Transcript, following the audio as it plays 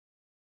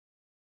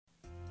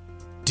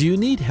Do you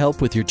need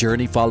help with your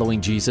journey following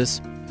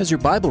Jesus? Has your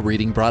Bible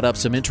reading brought up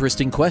some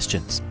interesting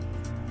questions?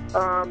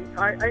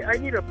 I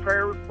need a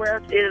prayer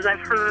request. I've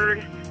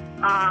heard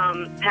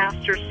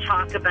pastors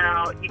talk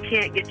about you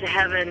can't get to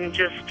heaven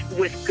just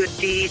with good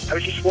deeds. I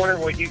was just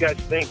wondering what you guys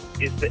think.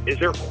 Is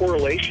there a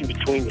correlation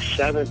between the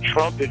seventh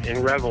trumpet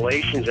in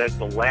Revelations as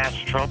the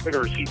last trumpet,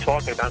 or is he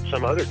talking about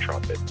some other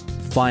trumpet?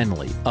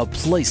 Finally, a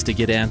place to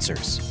get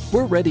answers.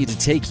 We're ready to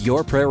take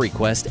your prayer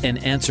request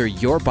and answer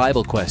your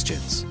Bible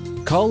questions.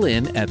 Call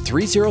in at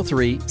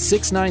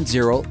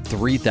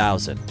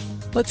 303-690-3000.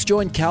 Let's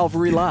join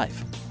Calvary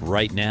Live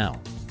right now.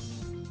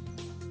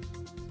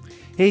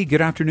 Hey, good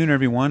afternoon,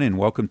 everyone, and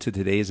welcome to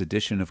today's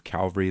edition of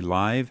Calvary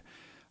Live.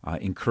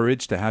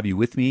 Encouraged to have you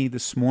with me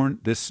this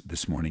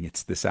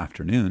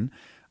afternoon.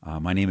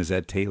 My name is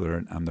Ed Taylor,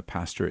 and I'm the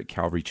pastor at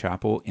Calvary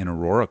Chapel in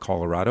Aurora,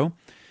 Colorado.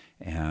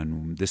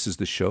 And this is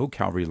the show,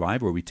 Calvary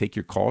Live, where we take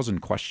your calls and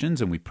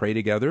questions and we pray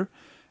together.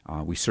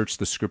 We search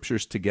the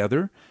scriptures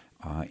together.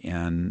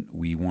 And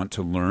we want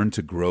to learn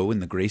to grow in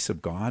the grace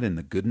of God and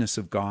the goodness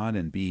of God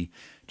and be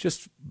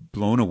just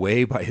blown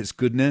away by His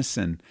goodness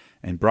and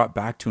brought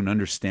back to an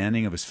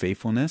understanding of His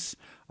faithfulness.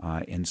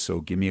 And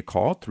so give me a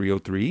call,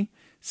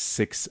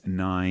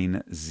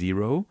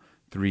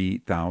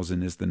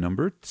 303-690-3000 is the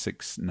number,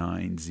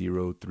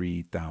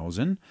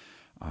 690-3000.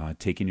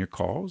 Taking your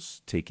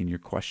calls, taking your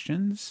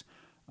questions.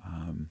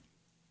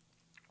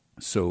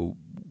 So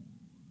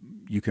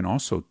you can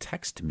also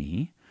text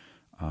me.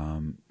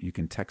 You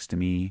can text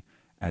me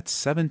at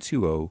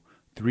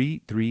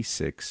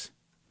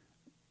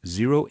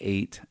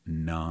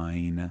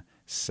 720-336-0897.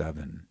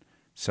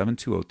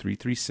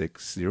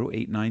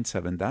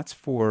 720-336-0897. That's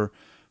for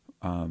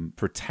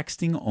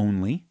texting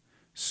only.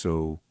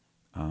 So,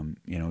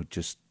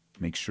 just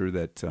make sure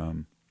that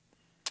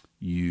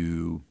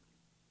you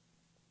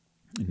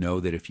know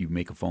that if you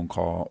make a phone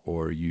call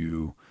or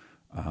you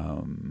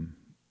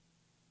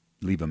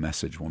leave a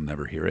message, we'll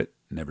never hear it,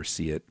 never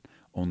see it.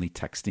 Only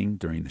texting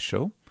during the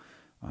show.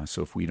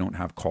 So if we don't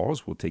have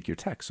calls, we'll take your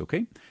texts,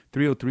 okay?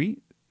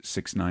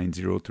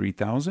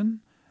 303-690-3000.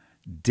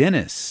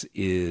 Dennis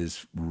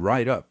is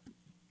right up.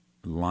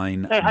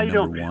 Line hey, how you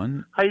number doing,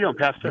 one. How you doing,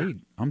 Pastor? Hey,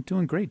 I'm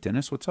doing great,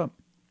 Dennis. What's up?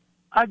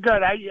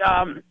 Good. I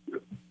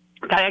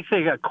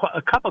actually got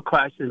a couple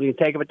questions. You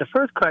can take it, but the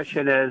first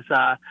question is: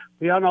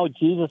 we all know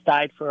Jesus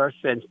died for our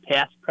sins,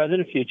 past,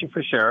 present, and future,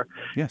 for sure.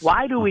 Yes.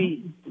 Why do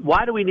we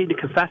need to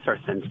confess our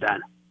sins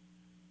then?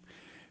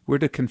 We're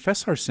to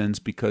confess our sins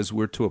because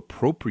we're to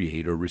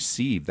appropriate or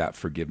receive that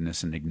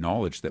forgiveness and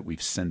acknowledge that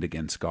we've sinned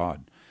against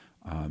God.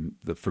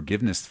 The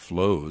forgiveness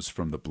flows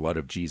from the blood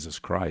of Jesus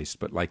Christ,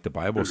 but like the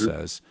Bible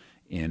says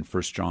in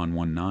 1 John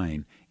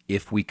 1:9,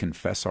 if we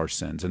confess our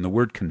sins, and the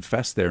word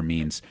confess there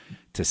means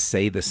to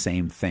say the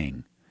same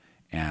thing.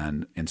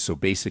 And so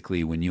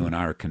basically when you and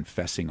I are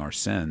confessing our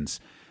sins,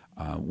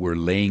 we're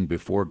laying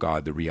before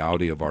God the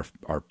reality of our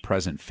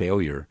present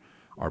failure,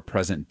 our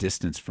present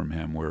distance from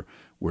Him. We're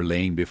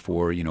laying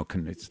before,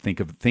 think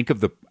of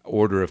the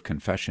order of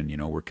confession.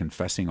 We're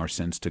confessing our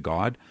sins to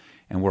God,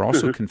 and we're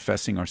also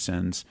confessing our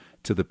sins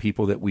to the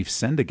people that we've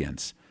sinned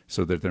against,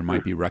 so that there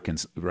might be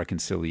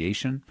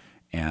reconciliation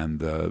and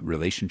the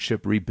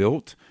relationship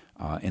rebuilt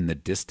and the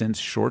distance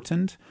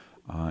shortened.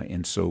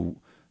 And so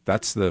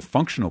that's the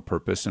functional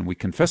purpose, and we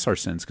confess our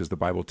sins because the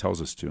Bible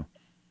tells us to.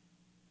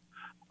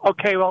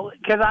 Okay, well,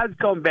 because I was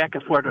going back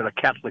and forth with a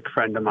Catholic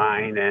friend of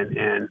mine,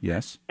 and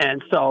Yes,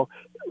 and so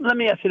let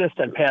me ask you this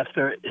then,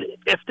 Pastor.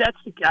 If that's,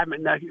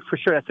 for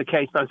sure that's the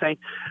case, but I'm saying,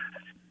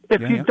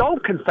 if you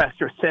don't confess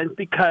your sins,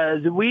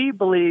 because we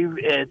believe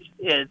it's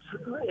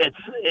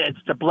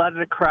the blood of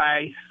the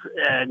Christ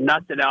and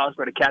nothing else,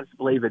 where the Catholics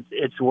believe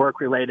it's works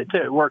related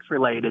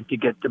to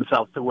get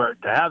themselves to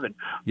heaven.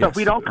 So if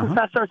we don't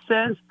confess our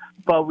sins,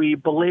 but we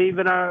believe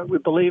in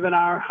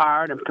our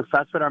heart and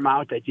confess with our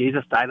mouth that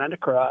Jesus died on the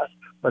cross,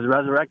 was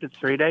resurrected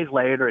 3 days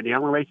later, and the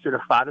only way through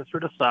the Father through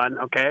the Son,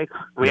 okay?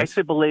 We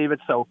actually believe it,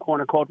 so quote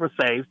unquote we're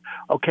saved.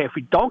 Okay, if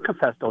we don't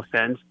confess those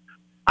sins,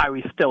 are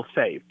we still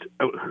saved?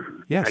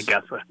 Yes. I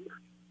guess.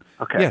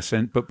 Okay. Yes,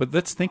 but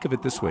let's think of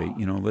it this way.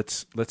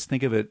 Let's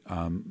think of it.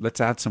 Let's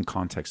add some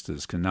context to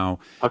this, because now,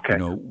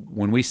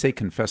 when we say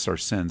confess our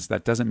sins,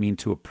 that doesn't mean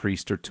to a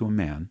priest or to a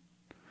man.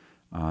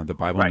 The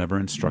Bible never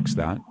instructs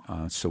that,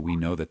 so we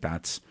know that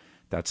that's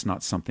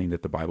not something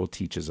that the Bible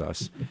teaches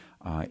us.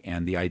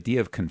 And the idea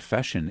of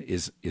confession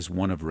is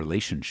one of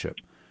relationship,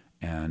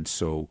 and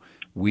so.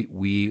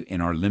 We in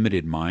our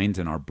limited minds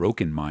and our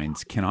broken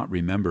minds cannot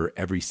remember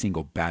every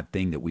single bad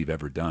thing that we've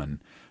ever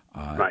done,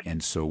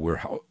 and so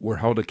we're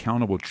held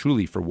accountable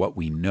truly for what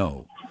we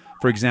know.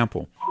 For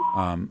example,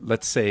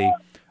 let's say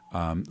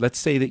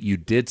that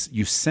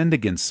you sinned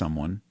against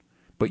someone,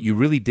 but you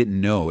really didn't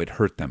know it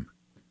hurt them.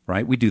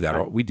 Right? We do that.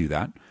 Right. We do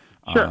that.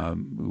 Sure.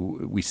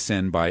 We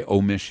sin by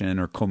omission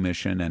or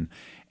commission,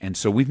 and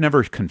so we've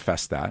never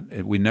confessed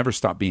that. We never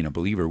stopped being a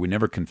believer. We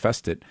never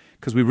confessed it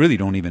because we really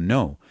don't even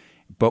know.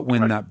 But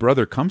when that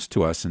brother comes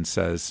to us and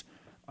says,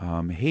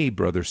 hey,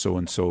 brother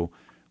so-and-so,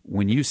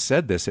 when you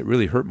said this, it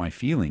really hurt my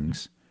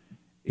feelings,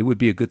 it would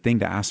be a good thing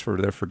to ask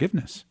for their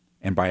forgiveness,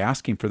 And by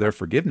asking for their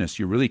forgiveness,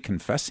 you're really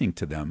confessing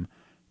to them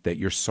that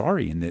you're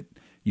sorry and that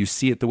you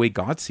see it the way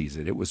God sees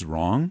it. It was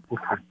wrong.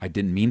 I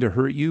didn't mean to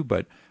hurt you,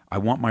 but I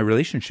want my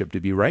relationship to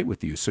be right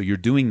with you. So you're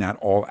doing that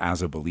all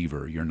as a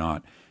believer. You're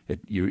not,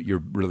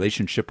 your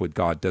relationship with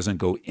God doesn't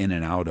go in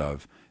and out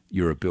of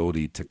your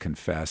ability to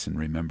confess and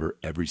remember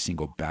every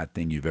single bad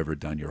thing you've ever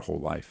done your whole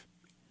life.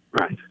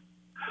 Right.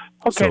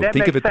 Okay, So that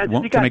think makes of it- sense.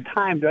 well, You can got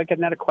time. Do I get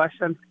another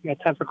question? You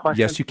got time for questions?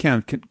 Yes, you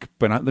can.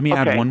 But let me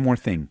add Okay. one more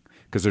thing,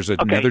 because there's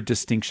another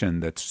distinction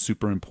that's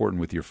super important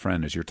with your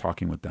friend as you're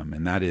talking with them,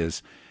 and that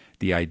is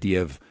the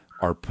idea of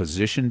our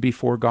position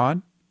before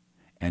God.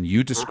 And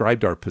you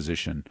described our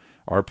position.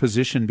 Our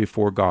position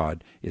before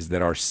God is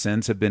that our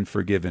sins have been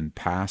forgiven,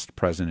 past,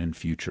 present, and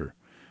future.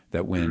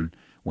 That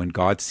when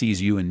God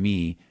sees you and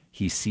me,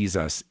 he sees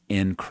us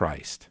in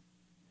Christ.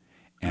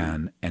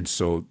 And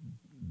so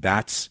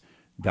that's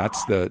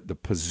the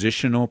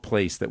positional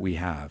place that we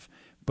have.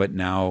 But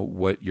now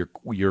what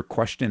your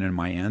question and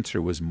my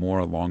answer was more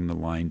along the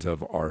lines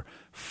of our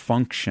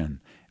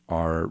function,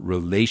 our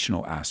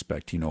relational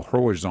aspect,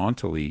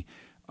 horizontally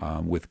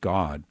with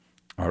God,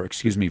 or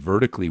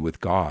vertically with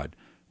God,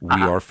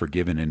 we are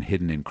forgiven and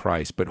hidden in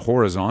Christ. But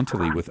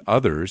horizontally with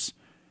others,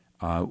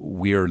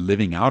 we are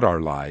living out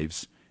our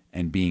lives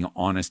and being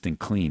honest and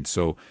clean.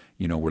 So,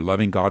 we're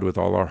loving God with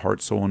all our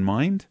heart, soul, and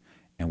mind,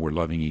 and we're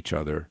loving each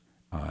other,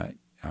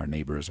 our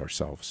neighbors,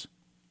 ourselves.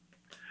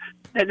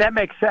 And that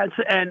makes sense,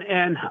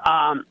 and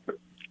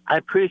I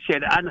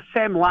appreciate it. On the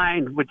same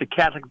line with the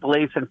Catholic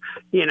beliefs, and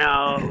we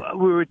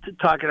were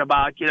talking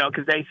about,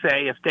 because they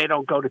say if they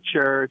don't go to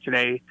church,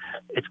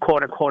 it's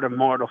quote unquote a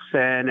mortal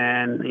sin,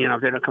 and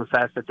if they don't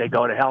confess that they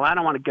go to hell. I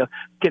don't want to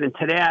get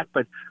into that,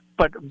 but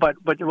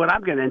what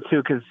I'm getting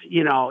into, because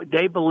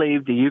they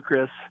believe the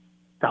Eucharist,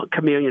 the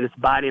communion, is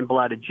body and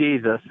blood of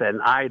Jesus,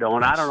 and I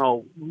don't. Yes. I don't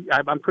know.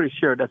 I'm pretty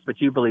sure that's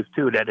what you believe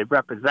too, that it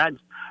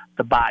represents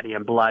the body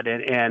and blood,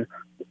 and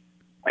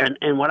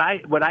what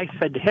I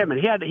said to him, and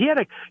he had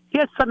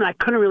something I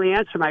couldn't really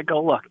answer him. I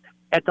go, look,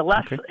 at the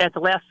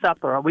Last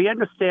Supper, we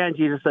understand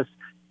Jesus says,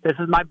 "This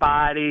is my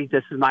body,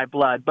 this is my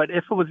blood." But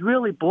if it was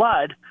really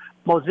blood,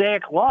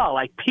 Mosaic law,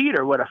 like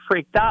Peter would have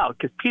freaked out,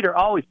 because Peter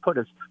always put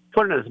his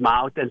foot in his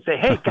mouth and say,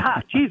 "Hey,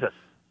 God, Jesus,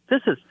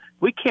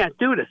 we can't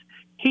do this."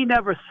 He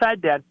never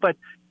said that, but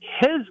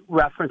his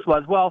reference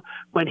was, well,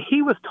 when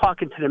he was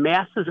talking to the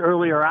masses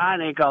earlier on,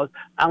 he goes,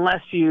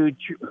 unless you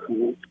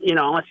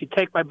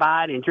take my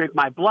body and drink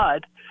my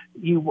blood,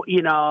 you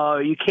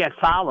can't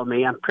follow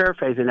me. I'm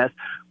paraphrasing this.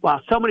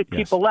 Well, so many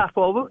people left.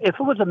 Well, if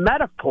it was a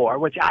metaphor,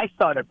 which I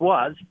thought it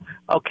was,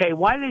 okay,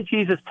 why didn't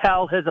Jesus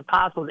tell his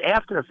apostles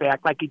after the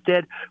fact, like he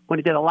did when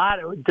he did a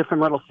lot of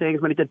different little things,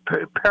 when he did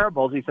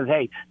parables? He says,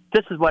 hey,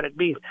 this is what it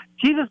means.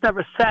 Jesus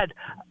never said,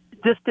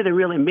 this didn't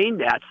really mean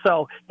that.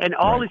 So, and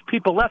all these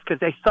people left because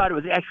they thought it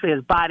was actually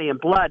his body and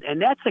blood. And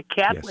that's a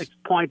Catholic's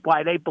point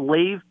why they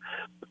believe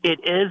it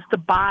is the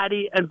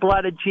body and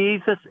blood of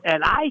Jesus.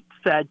 And I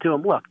said to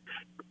him, look,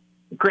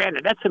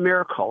 granted, that's a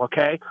miracle,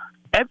 okay?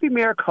 Every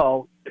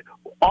miracle,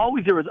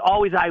 there was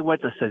always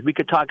eyewitnesses. We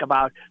could talk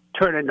about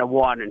turning the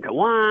water into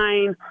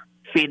wine,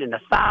 feeding the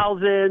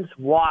thousands,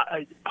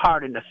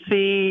 parting the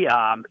sea,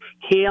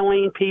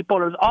 healing people.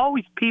 There's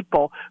always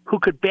people who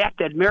could back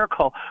that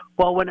miracle.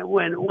 Well, when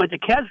the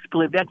Catholics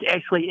believe that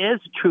actually is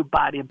the true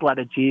body and blood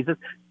of Jesus,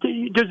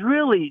 you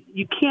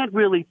can't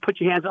really put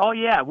your hands, oh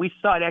yeah, we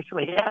saw it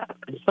actually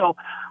happen. So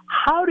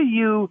how do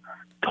you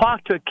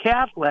talk to a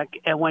Catholic,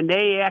 and when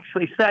they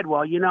actually said,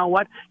 well, you know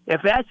what,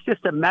 if that's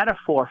just a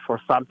metaphor for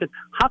something,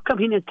 how come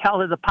he didn't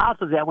tell his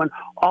apostles that when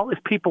all his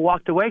people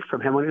walked away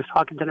from him when he was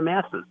talking to the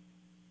masses?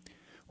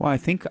 Well, I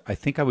think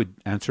I would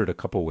answer it a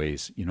couple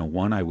ways.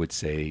 One, I would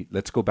say,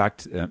 let's go back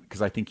to,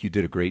 because I think you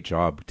did a great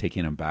job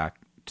taking him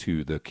back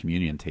to the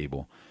communion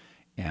table.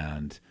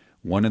 And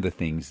one of the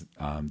things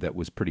that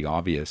was pretty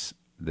obvious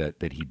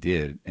that he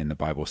did, and the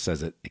Bible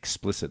says it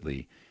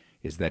explicitly,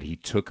 is that he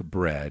took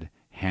bread,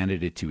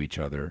 handed it to each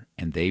other,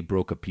 and they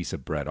broke a piece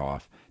of bread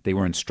off. They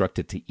were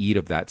instructed to eat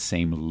of that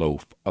same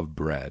loaf of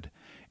bread,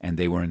 and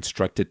they were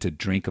instructed to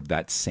drink of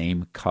that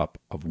same cup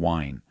of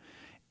wine.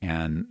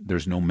 And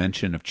there's no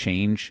mention of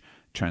change,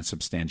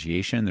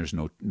 transubstantiation. There's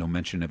no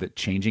mention of it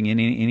changing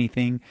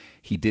anything.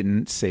 He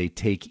didn't say,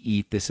 take,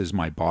 eat, this is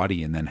my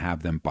body, and then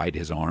have them bite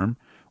his arm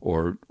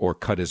or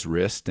cut his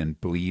wrist and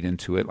bleed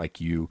into it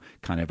like you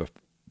kind of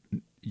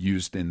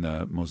used in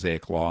the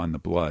Mosaic law and the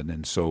blood.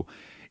 And so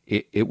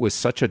it was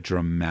such a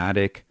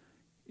dramatic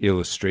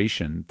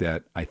illustration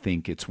that I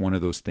think it's one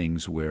of those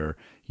things where,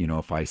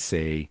 if I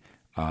say,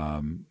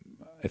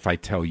 if I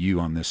tell you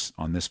on this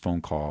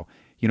phone call,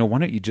 why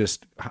don't you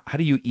how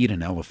do you eat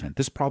an elephant?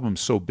 This problem's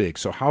so big.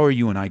 So how are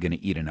you and I going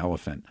to eat an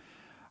elephant?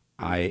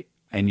 And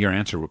your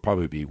answer would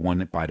probably be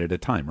one bite at a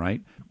time,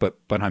 right? But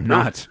I'm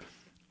not.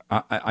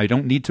 I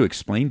don't need to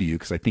explain to you,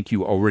 because I think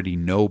you already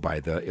know by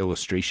the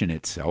illustration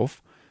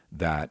itself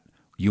that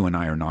you and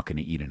I are not going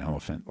to eat an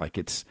elephant. Like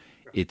it's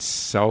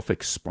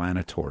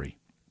self-explanatory,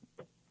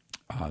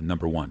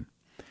 number one.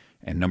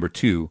 And number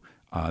two,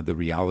 the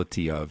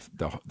reality of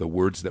the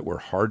words that were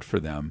hard for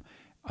them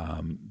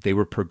They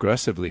were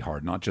progressively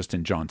hard, not just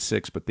in John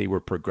 6, but they were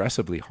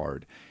progressively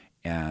hard.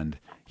 And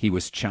he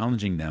was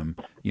challenging them.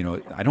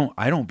 I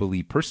don't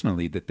believe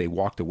personally that they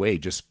walked away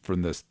just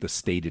from the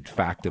stated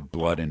fact of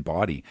blood and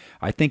body.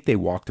 I think they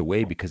walked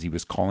away because he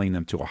was calling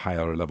them to a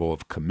higher level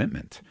of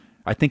commitment.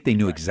 I think they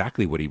knew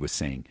exactly what he was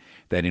saying,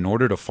 that in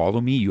order to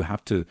follow me, you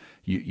have to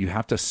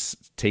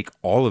take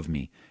all of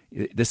me.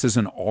 This is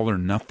an all or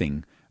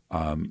nothing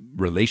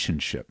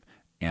relationship.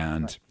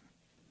 And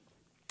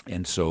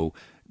so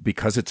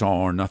because it's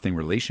all or nothing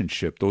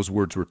relationship, those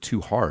words were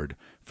too hard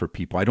for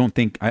people.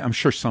 I'm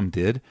sure some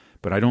did,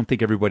 but I don't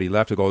think everybody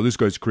left to go, oh, this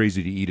guy's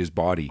crazy to eat his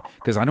body.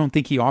 Because I don't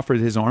think he offered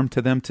his arm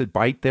to them to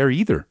bite there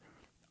either.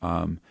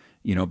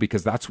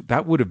 Because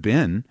that would have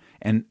been,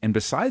 and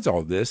besides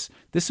all this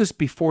is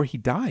before he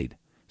died.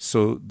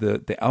 So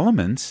the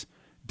elements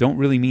don't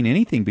really mean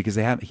anything because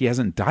he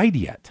hasn't died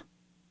yet.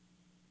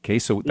 Okay,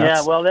 so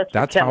that's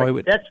how I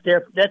would. That's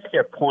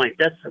their point.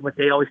 That's what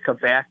they always come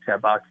back to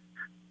about.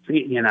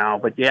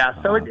 But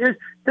yeah, so it is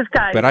this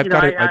guy. But I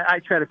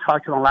try to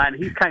talk to him a lot,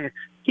 and he's kind of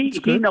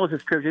he knows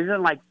his scripture. He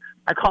doesn't like,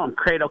 I call him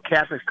Credo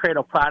Catholics,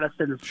 Credo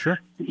Protestants. Sure,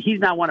 he's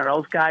not one of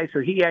those guys. So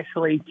he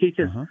actually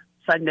teaches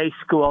Sunday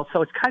school.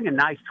 So it's kind of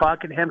nice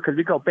talking to him because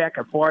we go back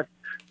and forth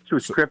through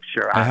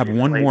scripture. I have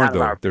one more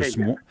though.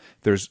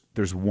 There's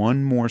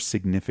one more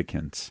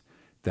significance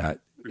that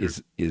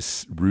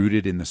is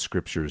rooted in the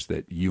scriptures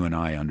that you and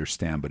I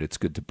understand, but it's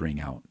good to bring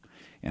out.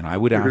 And I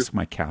would ask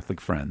my Catholic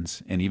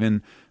friends, and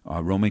even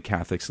Roman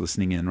Catholics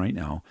listening in right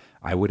now,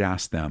 I would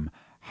ask them,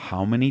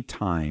 how many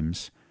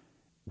times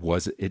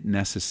was it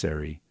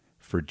necessary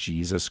for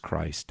Jesus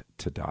Christ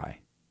to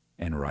die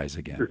and rise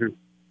again?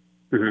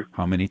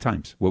 How many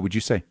times? What would you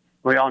say?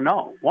 We all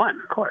know.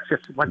 One, of course.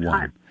 Just one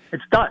time.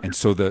 It's done. And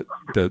so the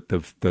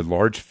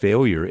large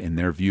failure in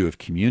their view of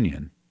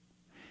communion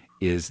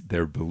is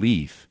their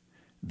belief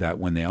that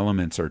when the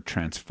elements are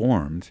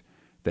transformed,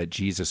 that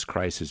Jesus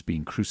Christ is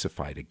being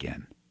crucified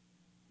again.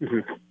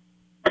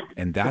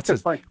 And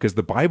that's because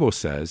the Bible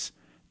says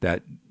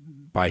that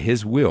by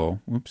his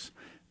will,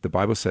 the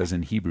Bible says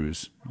in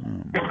Hebrews,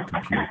 my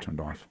computer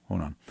turned off.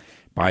 Hold on.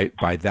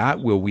 By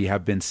that will we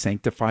have been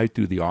sanctified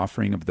through the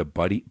offering of the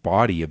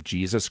body of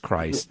Jesus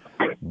Christ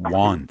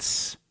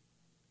once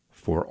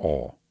for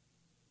all.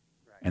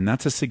 And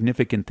that's a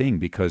significant thing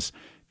because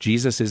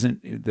Jesus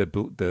isn't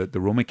the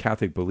Roman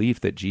Catholic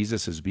belief that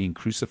Jesus is being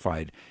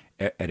crucified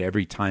at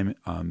every time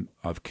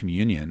of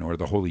communion or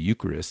the Holy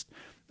Eucharist.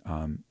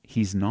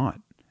 He's not.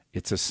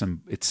 It's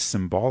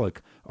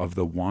symbolic of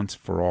the once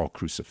for all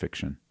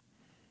crucifixion.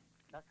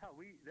 That's how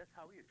we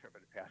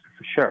interpret it, Pastor,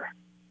 for sure.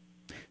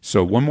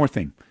 So one more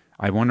thing.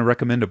 I want to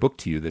recommend a book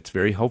to you that's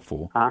very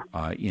helpful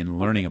in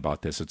learning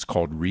about this. It's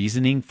called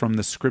Reasoning from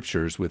the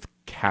Scriptures with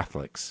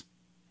Catholics.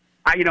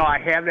 I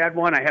have that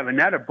one. I have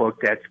another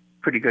book that's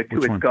pretty good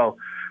too. It's called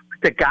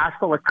The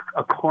Gospel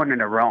According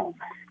to Rome.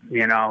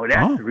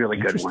 That's a really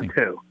good one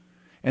too.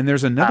 And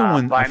there's another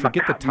one, I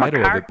forget the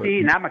title of it. But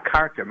not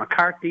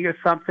McCarthy or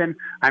something.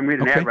 I'm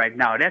reading that right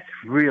now. That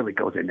really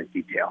goes into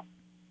detail.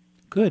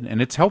 Good,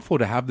 and it's helpful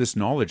to have this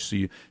knowledge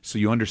so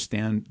you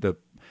understand the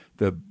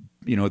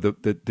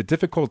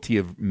difficulty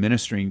of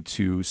ministering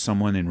to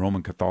someone in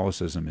Roman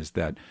Catholicism is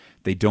that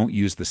they don't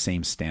use the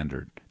same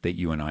standard that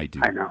you and I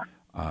do. I know.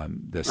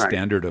 The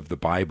standard of the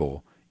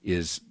Bible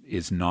is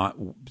not,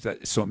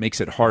 so it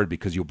makes it hard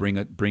because you'll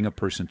bring a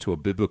person to a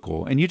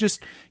biblical, and you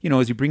just,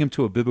 as you bring them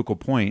to a biblical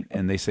point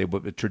and they say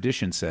what the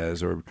tradition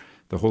says or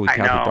the Holy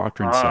Catholic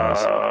doctrine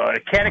says.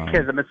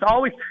 Catechism, it's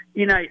always,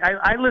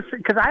 I listen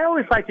because I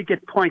always like to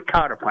get point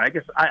counterpoint. I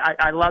guess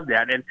I love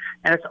that, and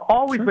it's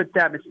always with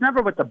them. It's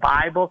never with the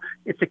Bible.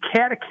 It's a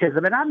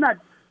catechism, and I'm not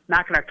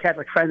knocking our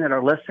Catholic friends that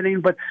are listening,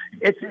 but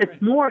it's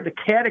more the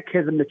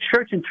catechism, the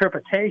church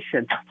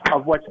interpretation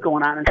of what's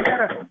going on. Instead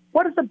of,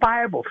 what does the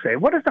Bible say?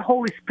 What does the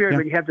Holy Spirit,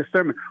 when you have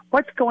discernment,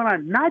 what's going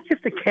on? Not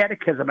just the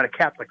catechism of the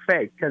Catholic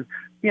faith, because,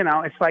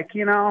 it's like,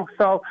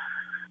 so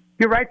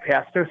you're right,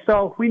 Pastor.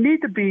 So we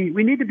need to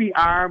be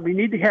armed. We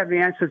need to have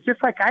answers.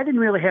 Just like I didn't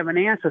really have an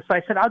answer, so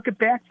I said, I'll get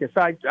back to you.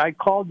 So I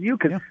called you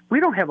because we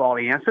don't have all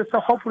the answers, so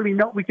hopefully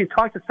we can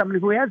talk to somebody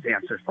who has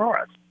answers for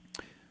us.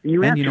 And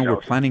we're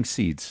planting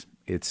seeds.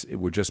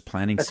 We're just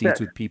planting seeds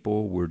with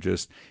people. We're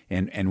just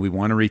and we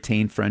want to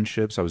retain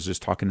friendships. I was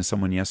just talking to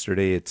someone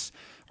yesterday. It's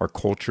our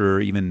culture,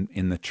 even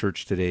in the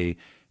church today,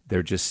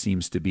 there just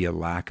seems to be a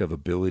lack of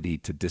ability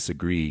to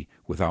disagree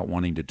without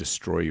wanting to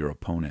destroy your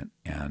opponent.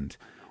 And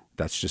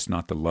that's just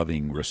not the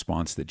loving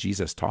response that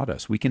Jesus taught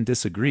us. We can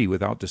disagree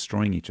without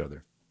destroying each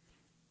other.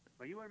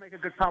 Well, you want to make a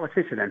good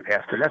politician then,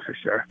 Pastor, that's for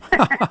sure.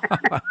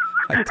 I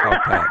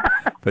doubt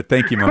that. But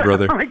thank you, my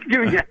brother. Just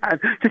giving you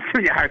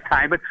a hard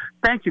time. But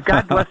thank you.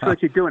 God bless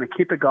what you're doing and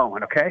keep it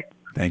going, okay?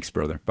 Thanks,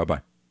 brother.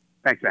 Bye-bye.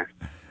 Thanks, man.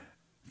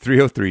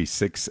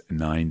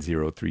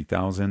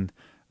 303-690-3000.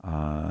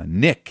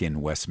 Nick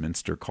in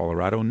Westminster,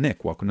 Colorado.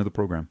 Nick, welcome to the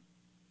program.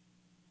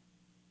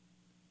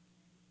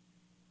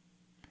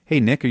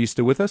 Hey, Nick, are you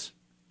still with us?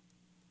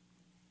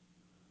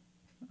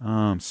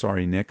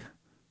 Sorry, Nick.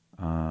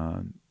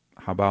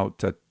 How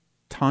about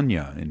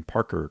Tanya in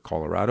Parker,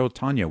 Colorado.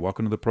 Tanya,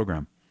 welcome to the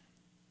program.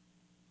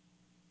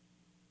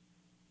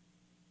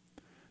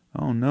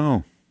 Oh,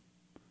 no.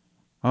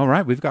 All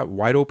right, we've got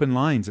wide open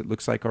lines. It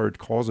looks like our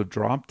calls have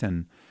dropped,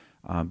 and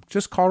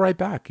just call right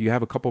back. You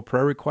have a couple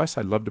prayer requests.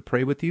 I'd love to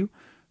pray with you.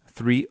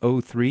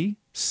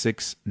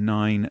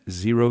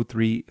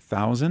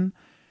 303-690-3000.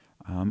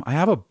 I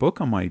have a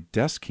book on my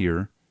desk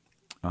here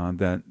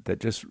that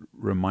just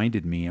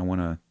reminded me. I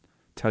want to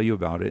tell you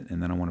about it,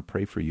 and then I want to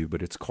pray for you.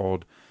 But it's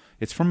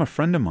from a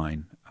friend of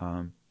mine,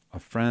 a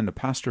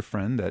pastor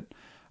friend that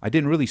I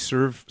didn't really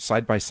serve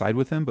side by side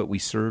with him, but we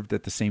served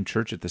at the same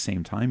church at the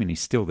same time, and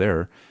he's still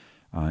there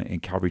in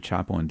Calvary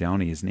Chapel in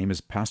Downey. His name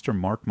is Pastor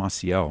Mark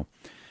Maciel,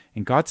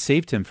 and God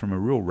saved him from a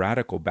real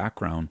radical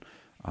background.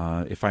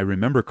 If I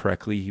remember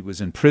correctly, he was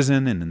in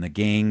prison and in the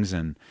gangs,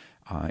 and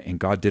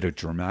God did a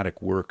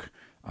dramatic work,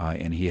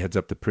 and he heads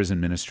up the prison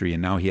ministry,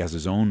 and now he has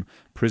his own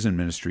prison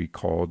ministry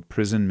called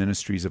Prison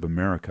Ministries of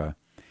America.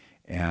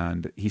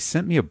 And he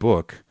sent me a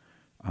book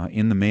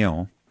in the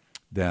mail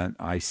that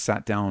I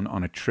sat down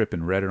on a trip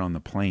and read it on the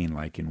plane,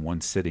 like in one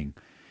sitting.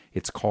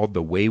 It's called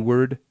The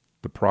Wayward,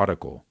 the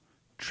Prodigal,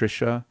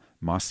 Tricia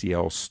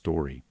Maciel's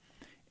story.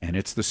 And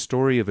it's the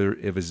story of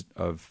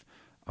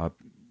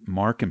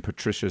Mark and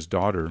Patricia's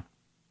daughter,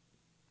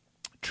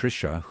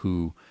 Tricia,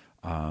 who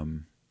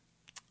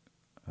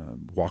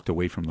walked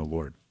away from the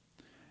Lord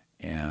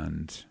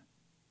and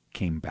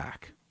came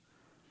back.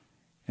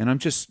 And I'm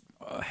just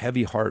a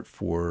heavy heart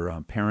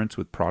for parents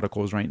with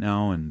prodigals right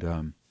now.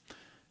 And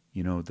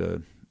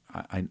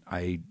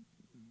I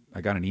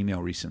got an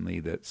email recently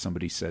that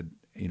somebody said,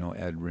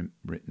 Ed,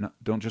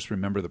 don't just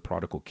remember the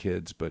prodigal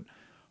kids, but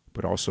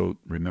also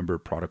remember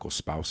prodigal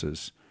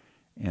spouses.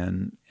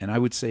 And I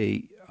would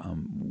say,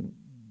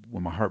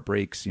 when my heart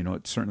breaks,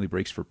 it certainly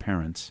breaks for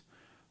parents,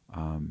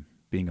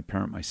 being a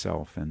parent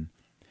myself. And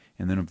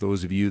then of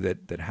those of you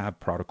that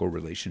have prodigal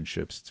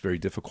relationships, it's very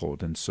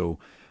difficult. And so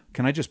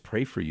can I just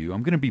pray for you?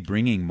 I'm going to be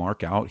bringing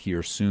Mark out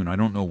here soon. I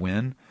don't know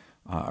when.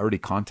 I already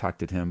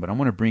contacted him, but I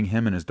want to bring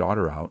him and his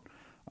daughter out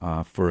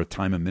for a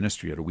time of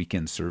ministry at a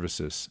weekend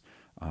services.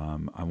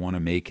 I want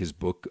to make his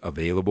book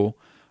available,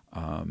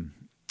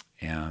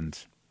 and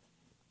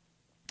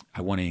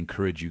I want to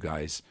encourage you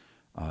guys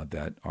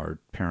that are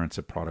parents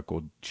of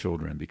prodigal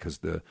children, because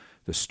the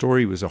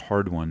story was a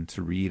hard one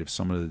to read of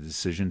some of the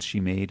decisions she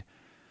made,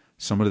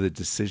 some of the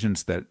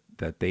decisions that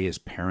they as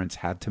parents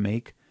had to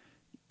make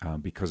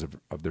because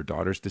of their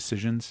daughter's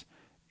decisions.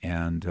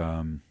 And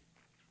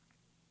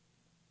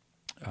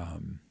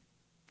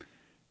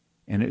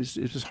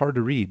it was hard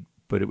to read,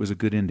 but it was a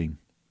good ending.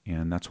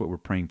 And that's what we're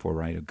praying for,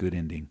 right? A good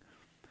ending,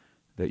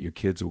 that your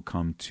kids will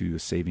come to a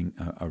saving,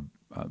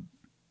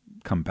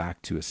 come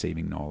back to a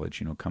saving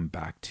knowledge, come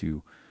back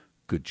to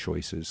good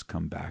choices,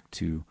 come back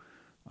to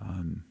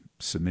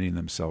submitting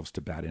themselves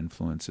to bad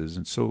influences.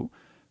 And so,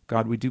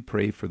 God, we do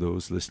pray for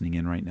those listening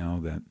in right now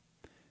that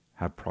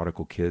have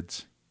prodigal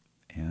kids,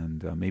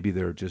 and maybe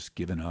they're just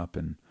given up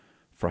and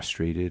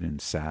frustrated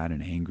and sad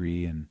and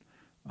angry, and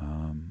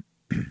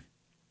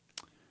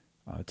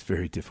it's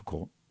very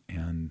difficult.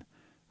 And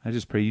I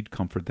just pray you'd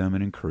comfort them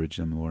and encourage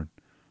them, Lord,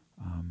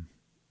 and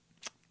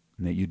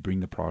that you'd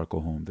bring the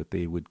prodigal home, that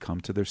they would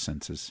come to their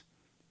senses,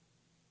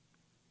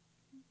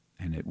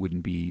 and it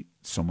wouldn't be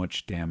so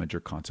much damage or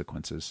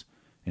consequences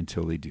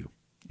until they do.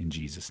 In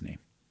Jesus' name,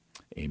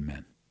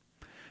 amen.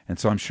 And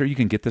so I'm sure you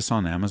can get this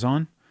on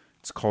Amazon.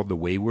 It's called The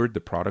Wayward,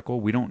 the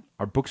Prodigal.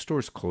 Our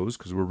bookstore's closed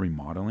because we're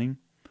remodeling,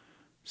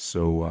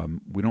 so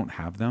we don't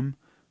have them.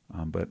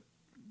 But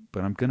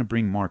I'm going to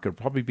bring Mark. It'll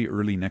probably be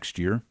early next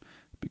year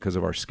because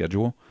of our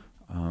schedule.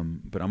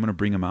 But I'm going to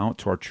bring him out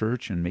to our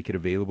church and make it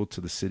available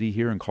to the city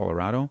here in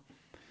Colorado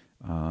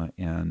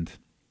and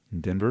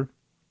in Denver.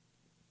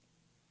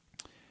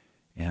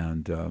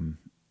 And,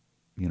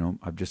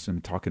 I've just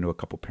been talking to a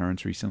couple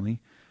parents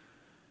recently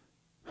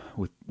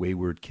with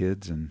wayward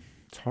kids, and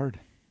it's hard.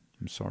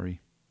 I'm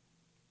sorry.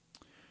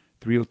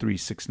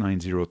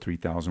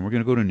 303-690-3000. We're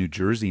going to go to New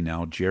Jersey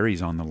now.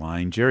 Jerry's on the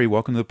line. Jerry,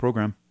 welcome to the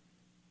program.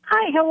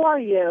 Hi, how are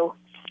you?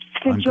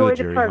 Enjoy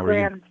the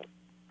program.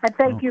 And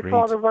thank you for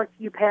all the work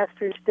you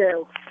pastors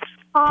do.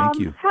 Thank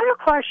you. I have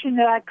a question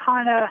that I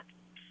kind of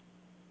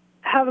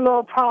have a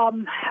little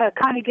problem,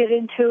 kind of get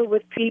into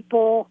with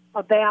people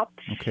about.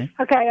 Okay,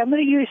 I'm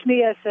going to use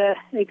me as an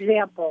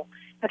example.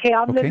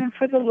 I'm living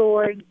for the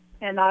Lord,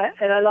 and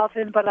I love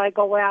Him, but I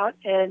go out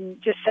and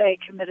just say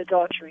commit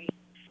adultery,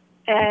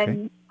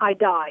 and I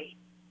die.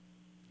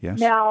 Yes.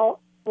 Now,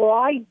 will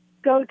I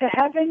go to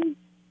heaven,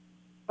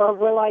 or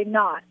will I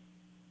not?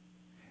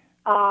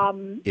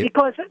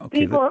 Because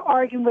people are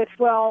arguing with,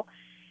 well,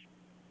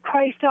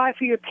 Christ died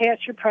for your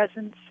past, your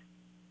present,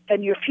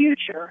 and your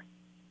future.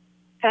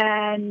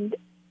 And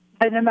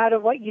no matter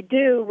what you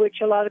do,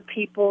 which a lot of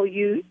people,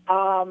 you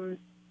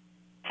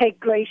take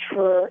grace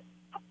for,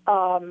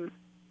 can't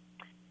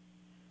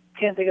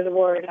think of the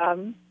word,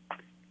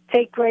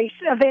 take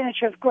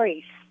advantage of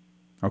grace.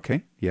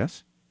 Okay,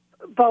 yes.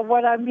 But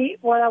what I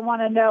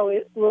want to know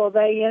is, will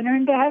they enter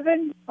into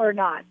heaven or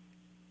not?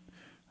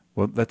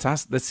 Well, let's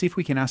see if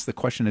we can ask the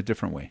question a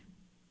different way.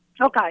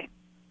 Okay.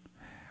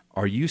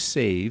 Are you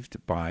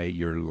saved by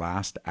your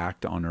last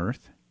act on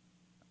earth?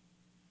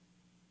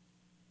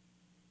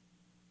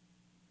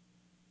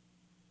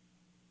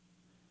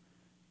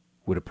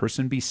 Would a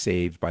person be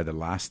saved by the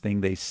last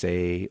thing they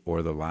say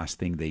or the last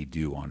thing they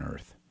do on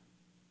earth?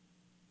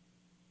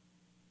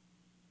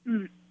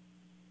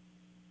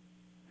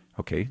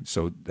 Okay,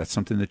 so that's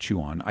something to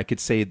chew on. I could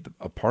say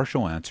a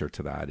partial answer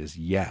to that is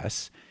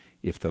yes,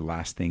 if the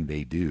last thing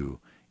they do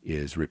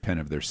is repent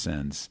of their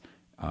sins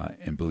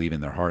and believe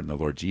in their heart in the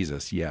Lord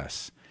Jesus,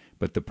 yes.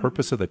 But the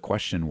purpose of the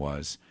question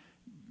was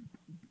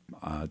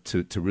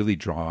to really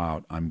draw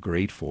out, I'm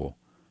grateful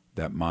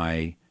that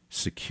my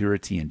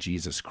security in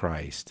Jesus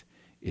Christ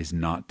is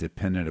not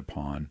dependent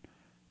upon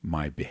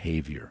my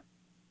behavior,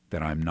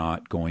 that I'm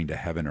not going to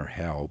heaven or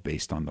hell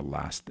based on the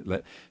last.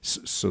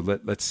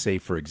 Let's say,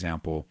 for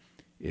example,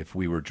 if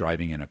we were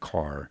driving in a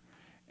car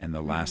and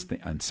the last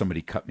thing, and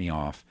somebody cut me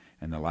off,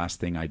 and the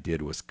last thing I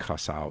did was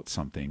cuss out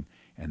something,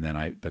 and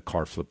then the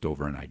car flipped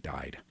over and I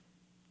died.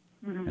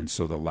 And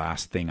so the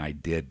last thing I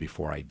did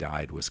before I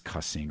died was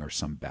cussing or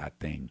some bad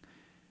thing.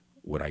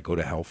 Would I go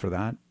to hell for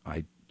that?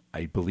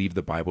 I believe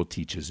the Bible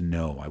teaches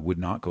no, I would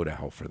not go to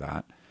hell for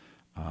that.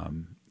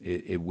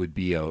 It would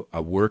be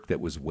a work that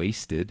was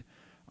wasted.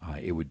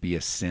 It would be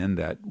a sin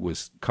that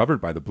was covered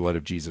by the blood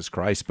of Jesus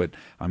Christ, but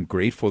I'm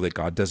grateful that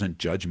God doesn't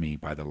judge me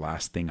by the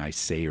last thing I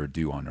say or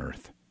do on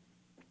earth.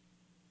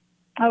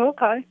 Oh,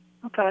 okay.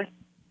 Okay.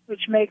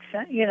 Which makes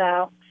sense,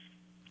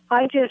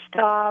 I just,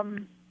 I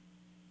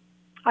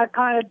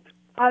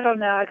don't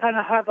know, I kind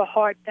of have a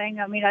hard thing.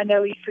 I mean, I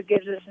know he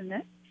forgives us in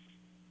it,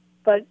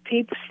 but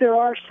there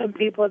are some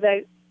people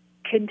that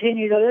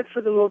continue to live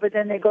for the Lord, but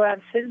then they go out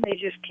and sit and they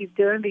just keep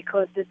doing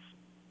because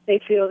they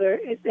feel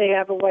they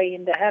have a way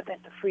into heaven,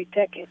 a free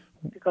ticket,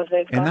 because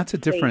they've. And that's a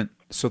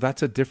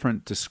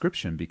different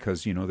description,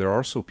 because there are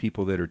also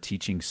people that are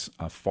teaching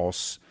a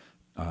false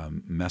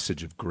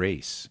message of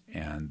grace,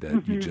 and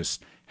that you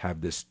just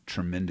have this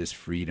tremendous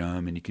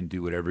freedom and you can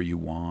do whatever you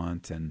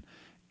want, and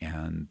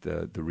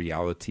the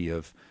reality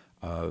of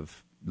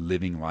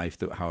living life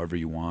however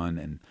you want,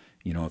 and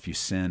if you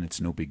sin, it's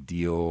no big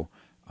deal.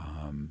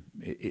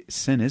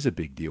 Sin is a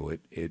big deal.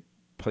 It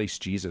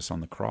placed Jesus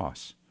on the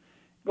cross.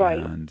 Right.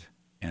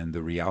 And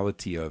the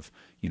reality of,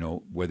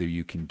 whether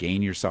you can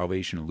gain your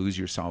salvation or lose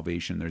your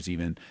salvation. There's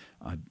even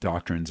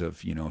doctrines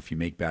of, if you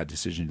make bad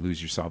decisions,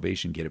 lose your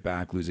salvation, get it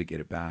back, lose it,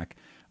 get it back.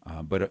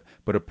 But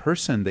a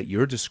person that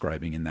you're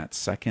describing in that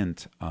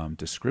second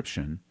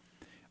description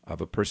of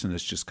a person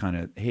that's just kind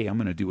of, hey, I'm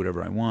going to do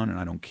whatever I want and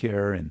I don't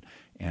care, and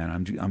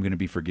I'm going to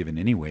be forgiven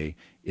anyway,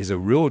 is a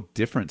real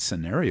different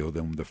scenario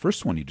than the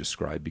first one you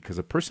described, because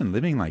a person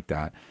living like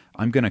that,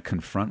 I'm going to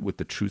confront with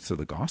the truths of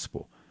the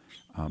gospel.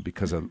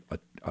 Because a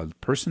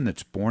person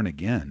that's born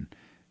again,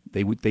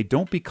 they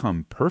don't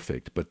become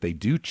perfect, but they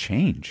do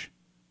change.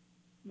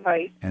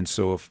 Right. And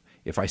so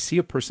if I see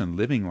a person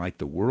living like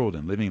the world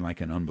and living like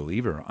an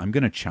unbeliever, I'm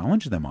going to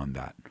challenge them on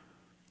that.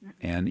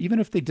 And even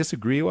if they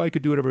disagree, I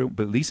could do whatever,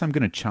 but at least I'm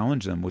going to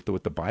challenge them with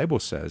what the Bible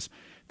says,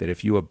 that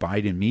if you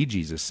abide in me,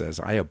 Jesus says,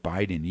 I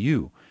abide in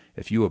you.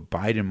 If you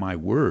abide in my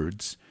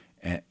words,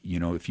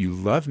 if you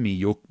love me,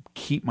 you'll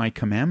keep my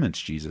commandments,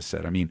 Jesus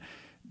said. I mean,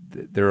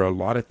 there are a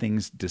lot of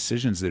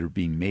decisions that are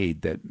being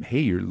made that, hey,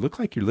 you look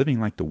like you're living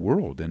like the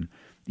world. And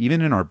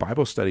even in our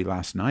Bible study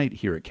last night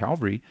here at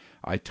Calvary,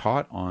 I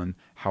taught on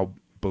how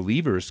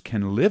believers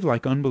can live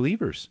like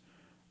unbelievers.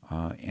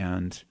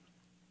 And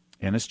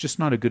it's just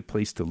not a good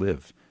place to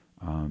live.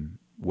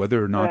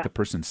 Whether or not the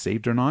person's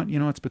saved or not,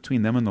 it's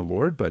between them and the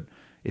Lord, but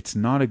it's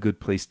not a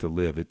good place to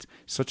live. It's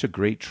such a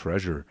great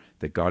treasure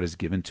that God has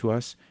given to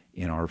us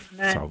in our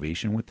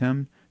salvation with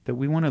Him, that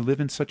we want to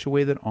live in such a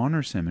way that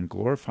honors Him and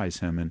glorifies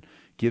Him and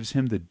gives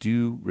Him the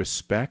due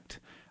respect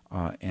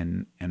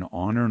and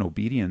honor and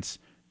obedience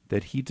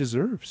that He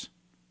deserves.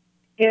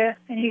 Yeah,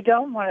 and you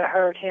don't want to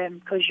hurt Him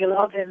because you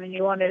love Him and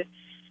you want to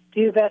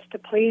do your best to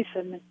please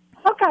Him.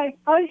 Okay,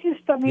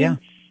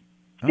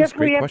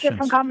 we have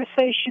different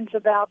conversations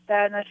about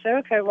that, and I said,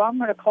 okay, well, I'm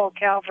going to call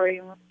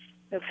Calvary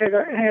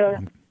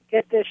and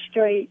get this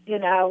straight,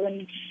 and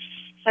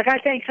I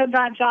think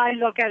sometimes I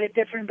look at it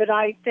different, but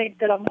I think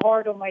that I'm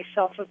hard on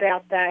myself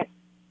about that.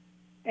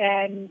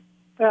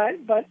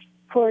 But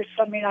of course,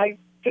 I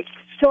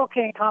still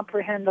can't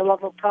comprehend the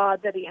love of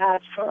God that He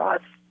has for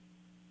us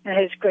and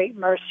His great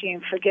mercy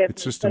and forgiveness.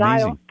 It's just but amazing.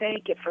 I don't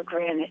take it for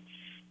granted,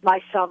 my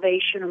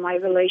salvation and my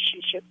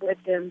relationship with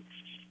Him.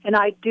 And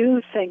I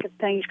do think of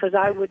things because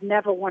I would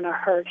never want to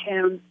hurt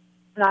Him.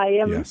 And I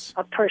am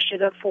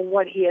appreciative for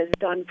what He has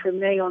done for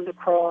me on the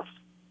cross.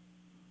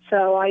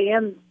 So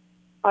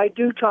I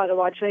do try to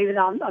watch, even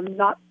though I'm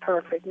not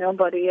perfect.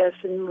 Nobody is,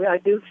 and I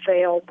do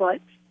fail, but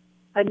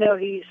I know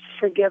He's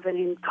forgiving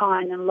and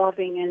kind and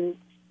loving, and,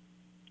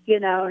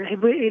 and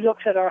He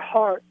looks at our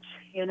hearts,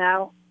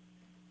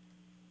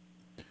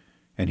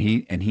 And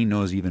he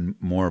knows even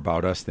more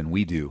about us than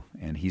we do,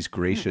 and He's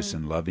gracious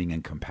and loving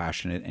and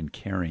compassionate and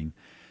caring,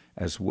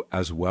 as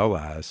well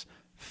as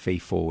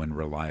faithful and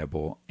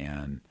reliable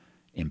and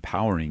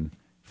empowering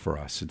for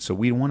us. And so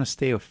we want to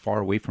stay as far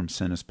away from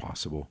sin as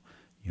possible.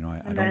 You know,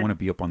 I don't want to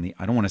be up on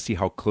I don't want to see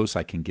how close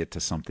I can get to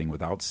something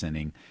without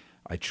sinning.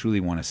 I truly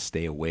want to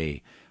stay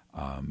away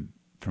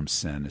from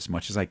sin as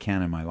much as I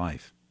can in my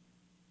life.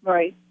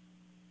 Right.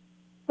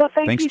 Well,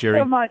 thanks, you Jerry.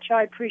 so much.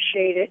 I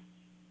appreciate it.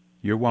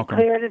 You're welcome.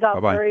 Cleared it up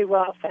Bye-bye. very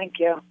well. Thank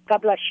you.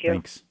 God bless you.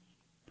 Thanks.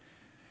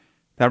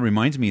 That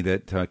reminds me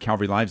that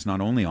Calvary Live's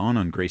not only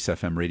on Grace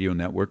FM radio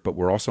network, but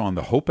we're also on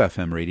the Hope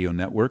FM radio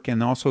network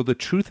and also the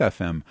Truth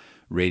FM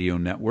radio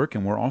network.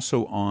 And we're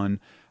also on,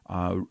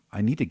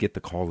 I need to get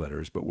the call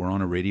letters, but we're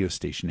on a radio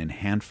station in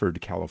Hanford,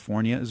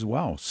 California as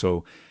well.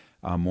 So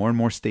more and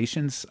more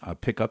stations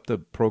pick up the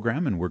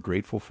program, and we're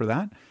grateful for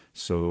that.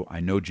 So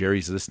I know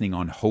Jerry's listening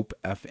on Hope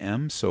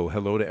FM. So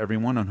hello to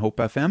everyone on Hope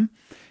FM.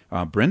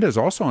 Brenda is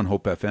also on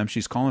Hope FM.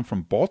 She's calling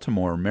from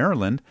Baltimore,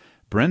 Maryland.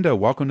 Brenda,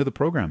 welcome to the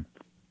program.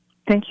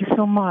 Thank you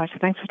so much.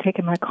 Thanks for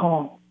taking my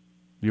call.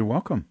 You're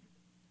welcome.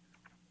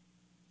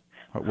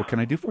 What can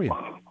I do for you?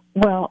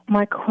 Well,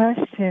 my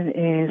question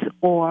is,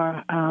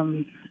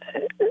 I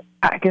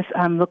guess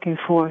I'm looking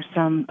for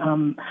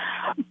some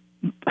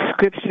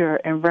scripture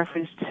in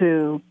reference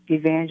to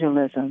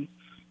evangelism.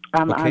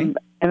 Okay. I'm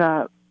in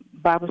a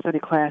Bible study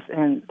class,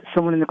 and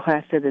someone in the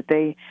class said that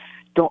they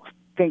don't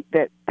think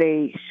that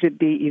they should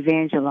be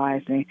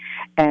evangelizing.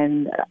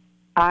 And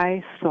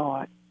I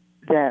thought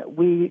that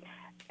we,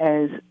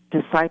 as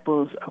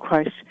disciples of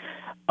Christ,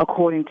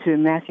 according to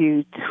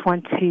Matthew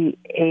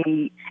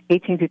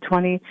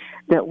 28:18-20,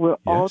 that we're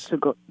all to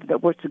go,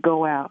 that we're to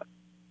go out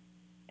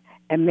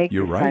and make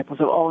disciples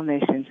of all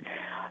nations.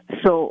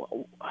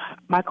 So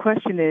my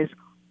question is,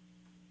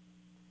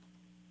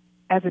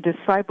 as a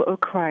disciple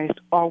of Christ,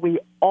 are we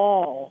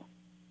all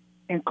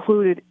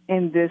included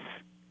in this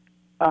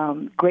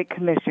Great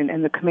Commission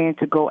and the command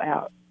to go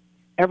out?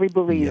 Every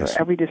believer,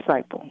 every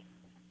disciple.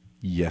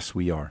 Yes,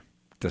 we are.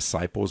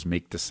 Disciples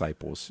make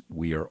disciples.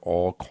 We are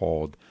all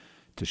called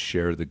to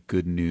share the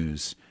good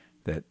news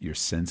that your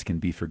sins can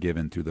be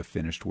forgiven through the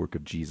finished work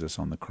of Jesus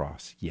on the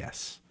cross.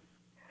 Yes.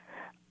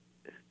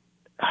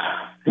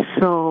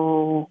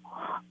 So,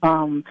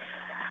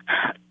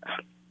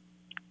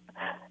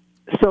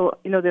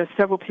 there are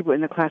several people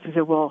in the class who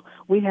said, well,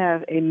 we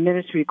have a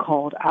ministry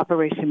called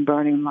Operation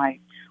Burning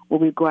Light, where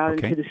we go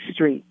out into the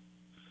street,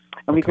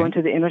 and we go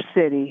into the inner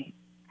city.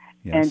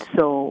 Yes. And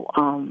so,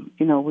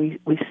 we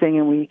sing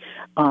and we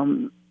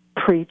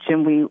preach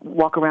and we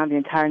walk around the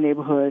entire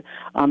neighborhood,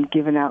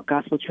 giving out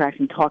gospel tracts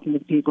and talking to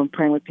people and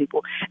praying with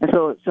people. And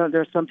so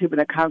there are some people in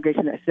the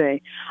congregation that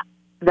say,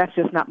 that's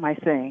just not my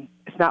thing.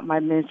 It's not my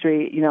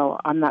ministry.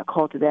 I'm not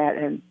called to that,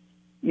 and,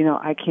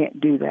 I can't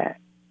do that.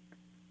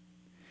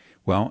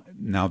 Well,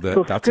 now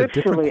that's a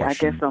different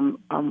question. I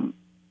guess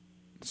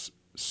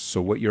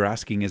So what you're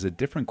asking is a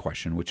different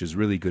question, which is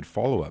really good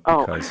follow-up,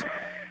 because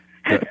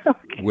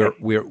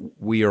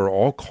we are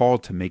all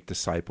called to make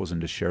disciples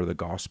and to share the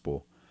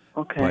gospel.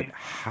 Okay. But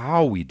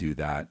how we do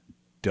that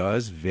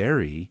does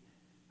vary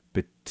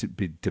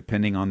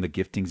depending on the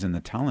giftings and the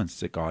talents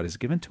that God has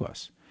given to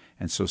us.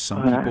 And so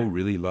some people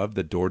really love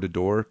the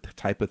door-to-door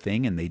type of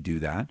thing, and they do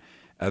that.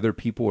 Other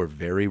people are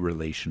very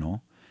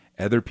relational.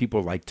 Other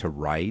people like to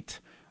write.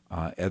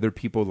 Other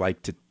people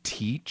like to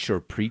teach or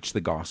preach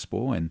the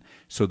gospel. And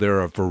so there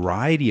are a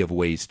variety of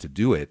ways to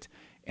do it.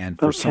 And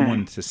for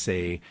someone to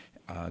say,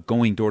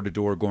 going door to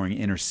door, going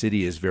inner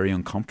city is very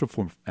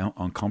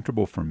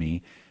uncomfortable for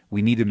me,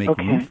 we need to make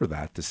room for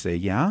that, to say,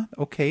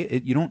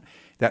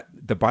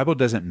 the Bible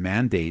doesn't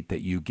mandate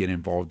that you get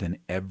involved in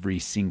every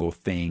single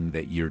thing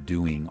that you're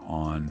doing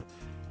on,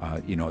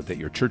 that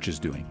your church is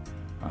doing.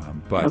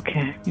 But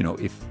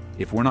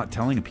if we're not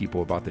telling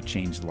people about the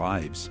changed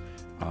lives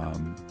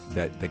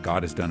that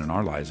God has done in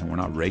our lives, and we're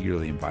not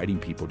regularly inviting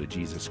people to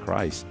Jesus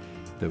Christ,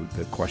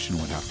 the question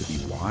would have to be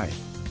why.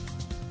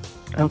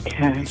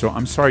 Okay. So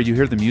I'm sorry, you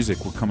hear the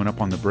music. We're coming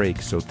up on the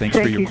break. So thanks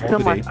for your call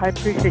today. Thank you so much. I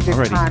appreciate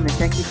your time, and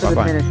thank you for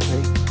the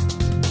ministry.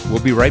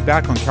 We'll be right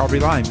back on Calvary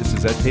Live. This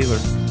is Ed Taylor.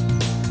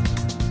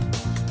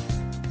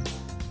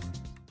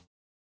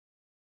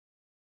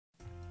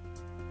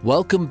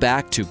 Welcome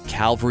back to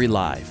Calvary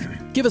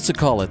Live. Give us a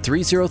call at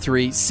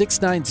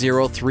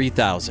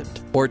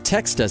 303-690-3000 or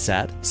text us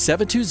at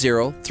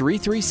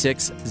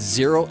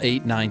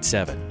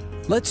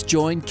 720-336-0897. Let's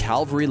join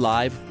Calvary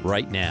Live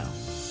right now.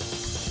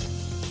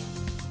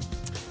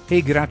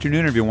 Hey, good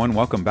afternoon, everyone.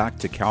 Welcome back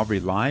to Calvary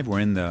Live.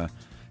 We're in the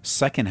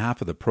second half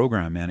of the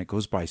program, man. It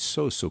goes by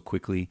so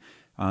quickly.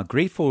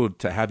 Grateful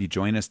to have you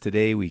join us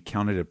today. We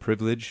count it a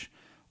privilege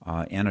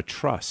and a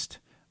trust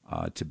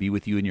to be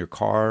with you in your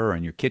car or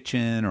in your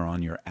kitchen or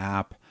on your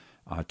app,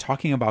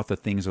 talking about the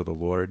things of the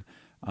Lord.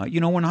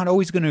 We're not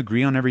always going to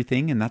agree on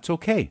everything, and that's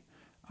okay.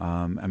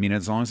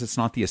 As long as it's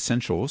not the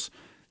essentials.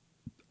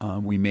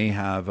 We may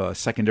have a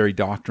secondary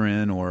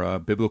doctrine or a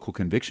biblical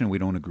conviction we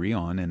don't agree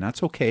on, and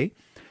that's okay.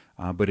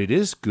 But it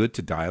is good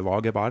to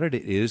dialogue about it.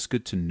 It is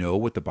good to know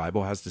what the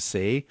Bible has to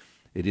say.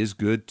 It is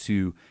good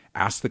to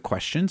ask the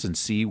questions and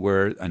see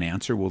where an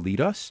answer will lead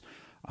us.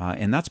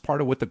 And that's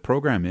part of what the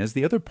program is.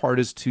 The other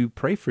part is to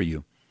pray for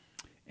you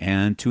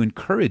and to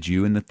encourage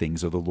you in the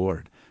things of the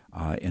Lord.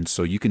 And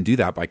so you can do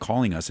that by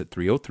calling us at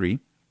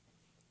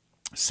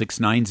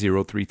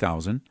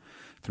 303-690-3000,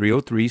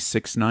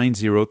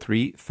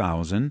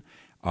 303-690-3000,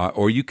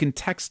 or you can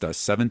text us,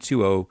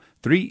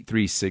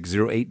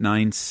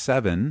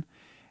 720-336-0897,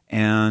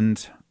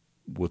 and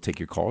we'll take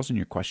your calls and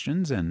your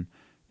questions, and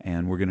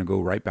we're going to go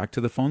right back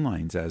to the phone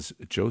lines as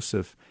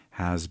Joseph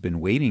has been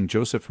waiting.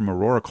 Joseph from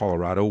Aurora,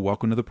 Colorado,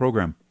 welcome to the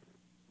program.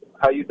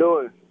 How you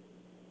doing?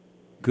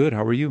 Good.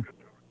 How are you?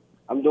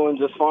 I'm doing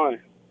just fine.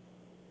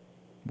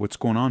 What's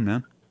going on,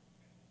 man?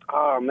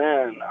 Oh,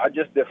 man, I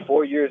just did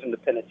 4 years in the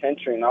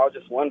penitentiary, and I was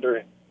just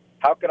wondering,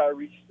 how could I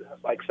reach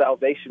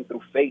salvation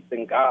through faith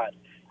in God?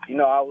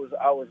 I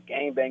was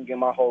gangbanging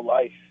my whole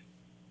life.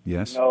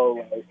 Yes.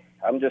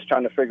 I'm just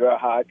trying to figure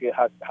out how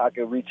I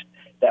could reach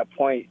that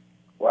point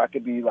where I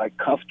could be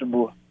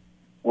comfortable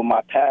with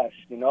my past.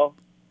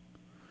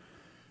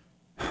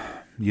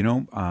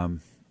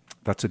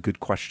 That's a good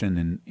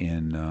question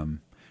in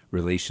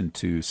relation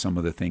to some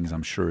of the things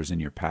I'm sure is in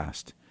your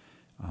past.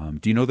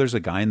 Do you know there's a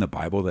guy in the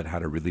Bible that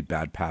had a really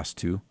bad past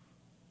too?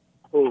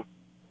 Who?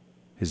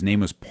 His name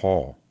was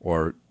Paul,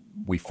 or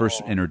we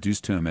first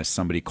introduced to him as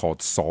somebody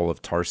called Saul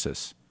of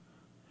Tarsus.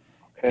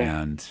 Okay.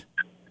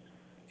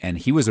 And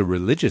he was a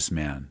religious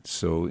man,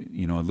 so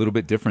a little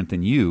bit different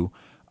than you.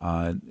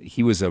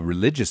 He was a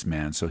religious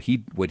man, so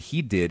what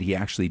he did, he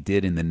actually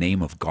did in the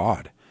name of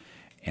God,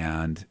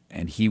 and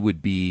he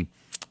would be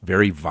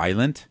very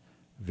violent,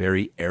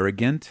 very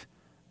arrogant.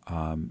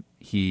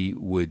 He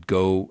would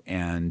go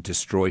and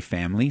destroy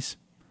families,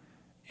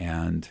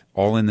 and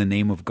all in the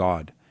name of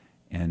God.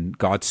 And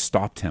God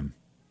stopped him.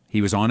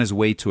 He was on his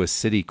way to a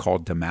city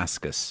called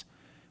Damascus,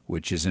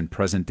 which is in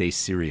present-day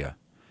Syria,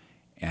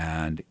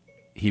 and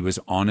he was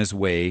on his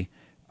way.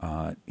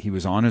 He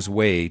was on his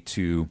way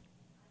to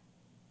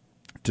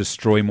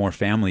destroy more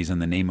families in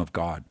the name of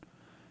God,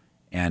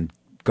 and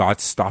God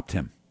stopped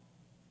him.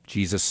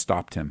 Jesus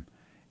stopped him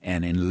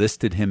and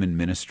enlisted him in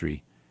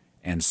ministry.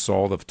 And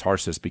Saul of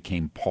Tarsus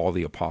became Paul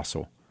the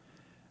Apostle.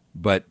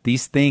 But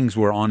these things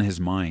were on his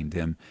mind.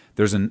 And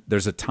there's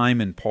a time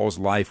in Paul's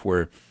life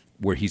where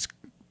he's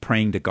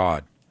praying to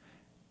God,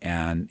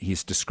 and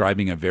he's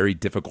describing a very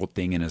difficult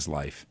thing in his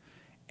life.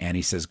 And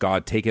he says,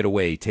 God, take it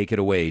away, take it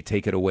away,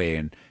 take it away.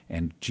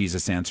 And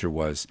Jesus' answer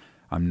was,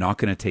 I'm not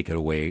going to take it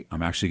away.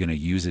 I'm actually going to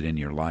use it in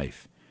your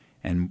life.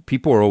 And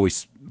people are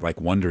always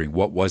wondering,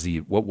 what was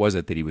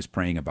it that he was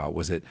praying about?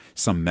 Was it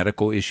some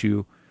medical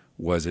issue?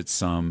 Was it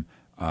some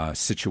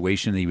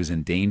situation that he was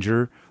in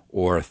danger?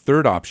 Or a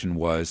third option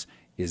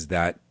is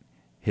that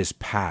his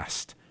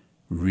past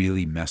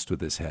really messed with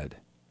his head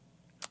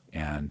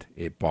and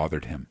it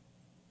bothered him.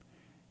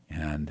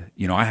 And,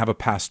 I have a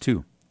past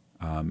too.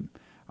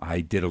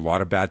 I did a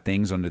lot of bad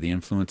things under the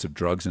influence of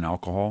drugs and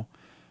alcohol,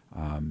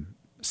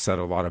 said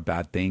a lot of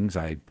bad things.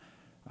 I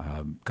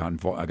got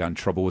in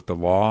trouble with the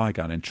law. I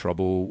got in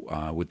trouble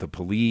with the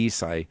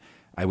police. I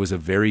was a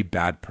very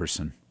bad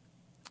person.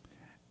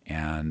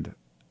 And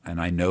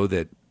I know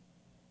that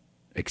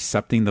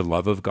accepting the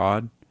love of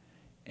God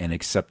and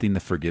accepting the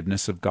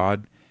forgiveness of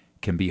God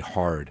can be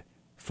hard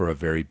for a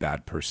very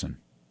bad person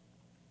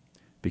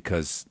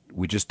because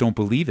we just don't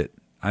believe it.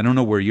 I don't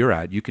know where you're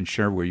at. You can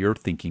share where you're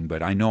thinking,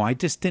 but I know I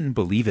just didn't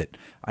believe it.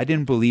 I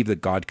didn't believe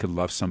that God could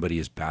love somebody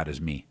as bad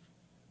as me.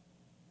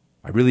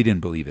 I really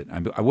didn't believe it.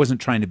 I wasn't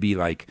trying to be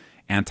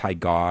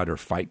anti-God or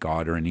fight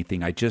God or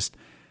anything. I just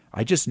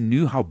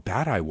knew how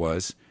bad I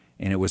was.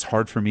 And it was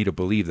hard for me to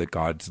believe that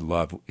God's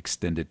love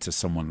extended to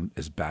someone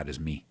as bad as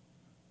me.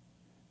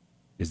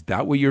 Is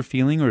that what you're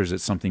feeling, or is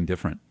it something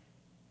different?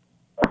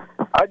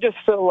 I just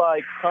feel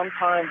like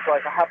sometimes I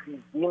have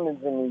these demons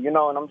in me, and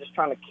I'm just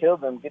trying to kill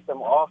them, get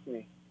them off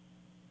me.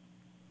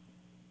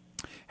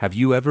 Have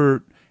you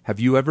ever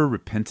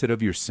repented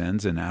of your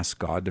sins and asked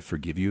God to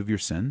forgive you of your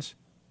sins?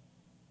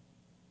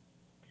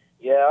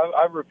 Yeah,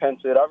 I've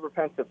repented. I've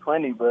repented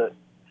plenty, but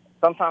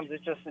sometimes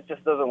it just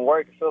doesn't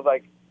work. It feels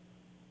like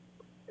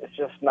it's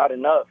just not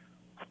enough.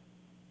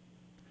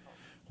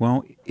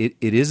 Well, it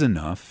is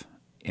enough,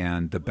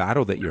 and the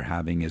battle that you're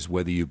having is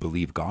whether you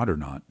believe God or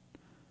not.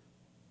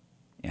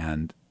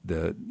 And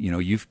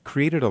you've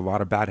created a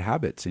lot of bad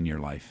habits in your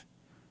life.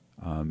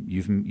 I'm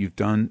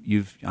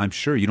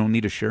sure you don't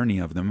need to share any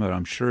of them, but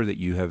I'm sure that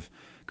you have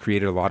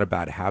created a lot of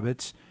bad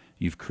habits.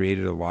 You've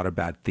created a lot of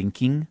bad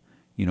thinking,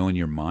 in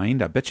your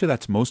mind. I bet you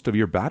that's most of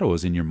your battle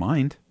is in your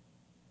mind.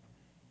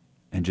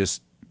 And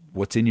just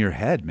what's in your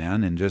head,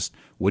 man, and just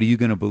what are you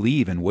going to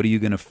believe, and what are you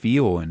going to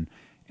feel, and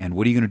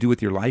what are you going to do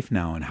with your life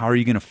now, and how are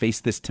you going to face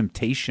this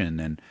temptation,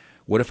 and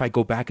what if I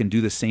go back and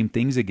do the same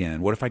things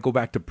again? What if I go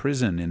back to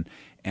prison?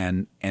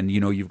 And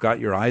you've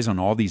got your eyes on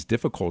all these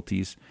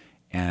difficulties,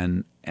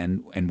 and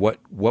what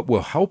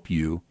will help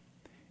you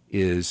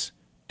is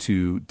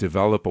to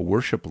develop a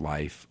worship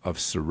life of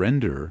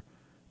surrender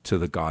to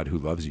the God who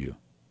loves you.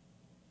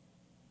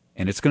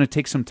 And it's going to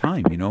take some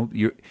time,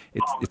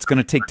 it's going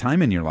to take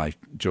time in your life,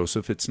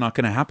 Joseph. It's not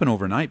going to happen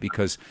overnight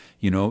because,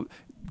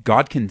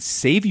 God can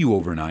save you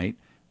overnight,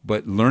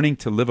 but learning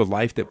to live a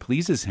life that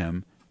pleases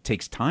him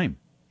takes time.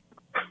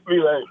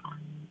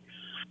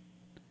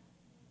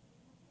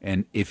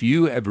 And if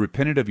you have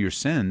repented of your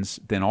sins,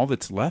 then all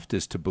that's left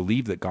is to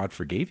believe that God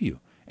forgave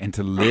you and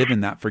to live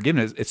in that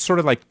forgiveness. It's sort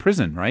of like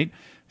prison, right?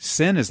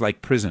 Sin is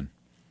like prison.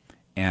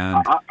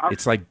 And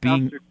it's like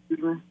being...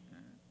 Pastor,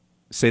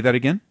 say that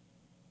again?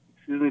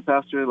 Excuse me,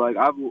 Pastor. Like,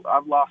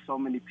 I've lost so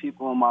many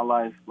people in my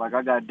life. Like,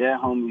 I got dead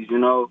homies, you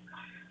know?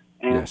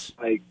 And, yes.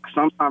 like,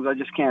 sometimes I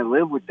just can't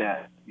live with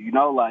that, you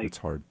know? Like, it's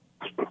hard.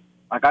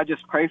 Like, I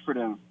just pray for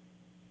them.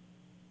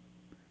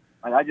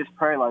 Like, I just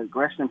pray, like,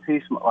 rest in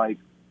peace, like,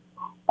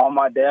 all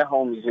my dead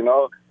homies, you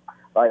know?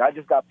 Like, I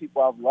just got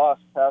people I've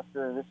lost,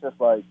 Pastor, and it's just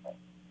like,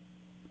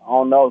 I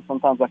don't know.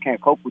 Sometimes I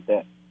can't cope with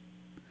that.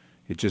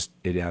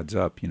 It adds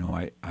up. You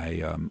know,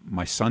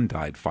 my son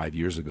died 5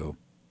 years ago.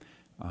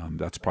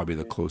 That's probably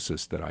the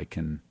closest that I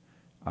can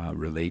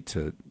relate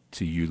to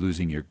you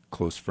losing your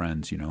close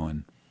friends, you know,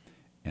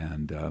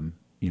 and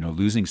you know,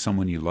 losing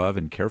someone you love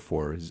and care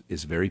for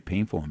is very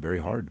painful and very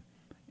hard.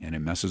 And it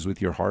messes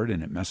with your heart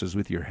and it messes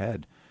with your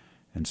head.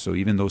 And so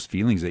even those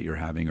feelings that you're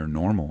having are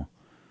normal.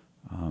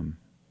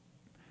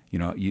 You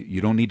know,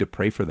 you don't need to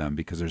pray for them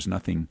because there's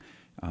nothing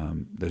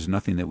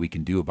that we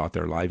can do about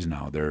their lives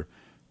now.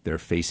 They're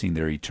facing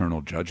their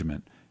eternal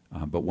judgment.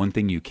 But one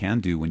thing you can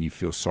do when you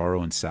feel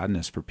sorrow and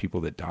sadness for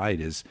people that died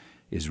is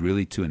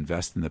really to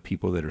invest in the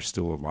people that are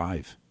still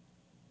alive.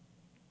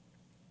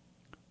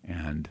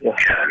 And,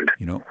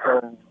 you know,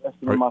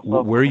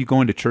 where are you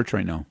going to church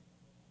right now?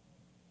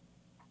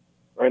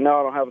 Right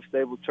now I don't have a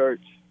stable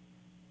church.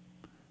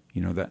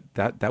 You know,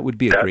 that would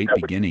be a great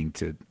beginning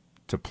to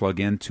plug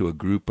into a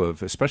group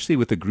of, especially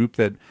with a group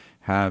that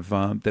have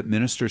that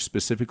ministers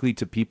specifically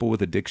to people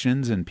with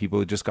addictions and people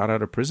that just got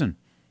out of prison.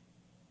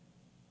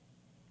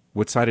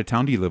 What side of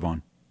town do you live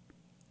on?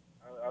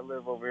 I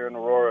live over here in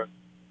Aurora.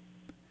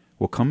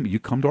 Well, come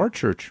to our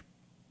church.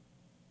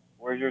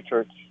 Where's your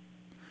church?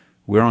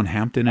 We're on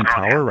Hampton and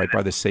Tower, right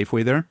by the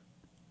Safeway there.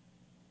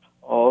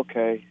 Oh,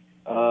 okay.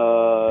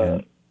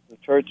 The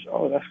church.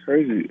 Oh, that's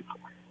crazy.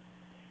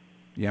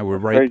 Yeah, we're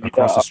right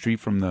across the street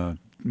from the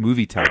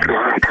movie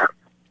tavern.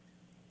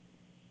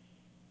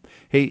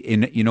 Hey,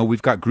 and you know,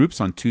 we've got groups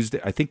on Tuesday.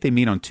 I think they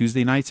meet on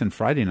Tuesday nights and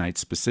Friday nights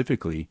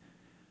specifically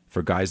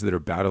for guys that are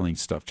battling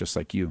stuff just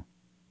like you.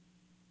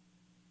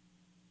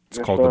 It's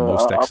called The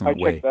Most Excellent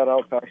Way. I'll check that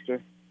out,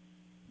 Pastor.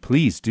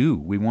 Please do.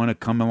 We want to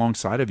come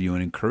alongside of you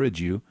and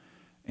encourage you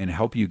and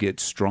help you get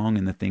strong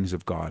in the things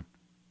of God.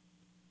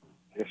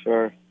 Yes,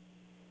 sir.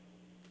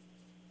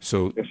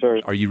 So, yes,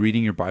 sir. Are you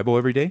reading your Bible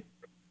every day?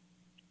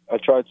 I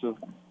try to.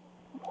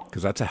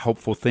 Because that's a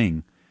helpful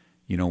thing.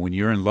 You know, when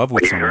you're in love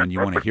with someone, you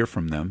want to hear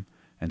from them.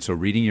 And so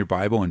reading your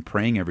Bible and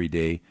praying every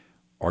day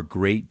are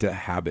great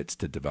habits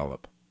to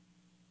develop.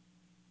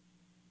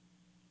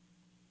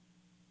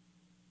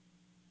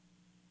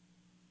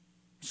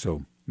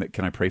 So,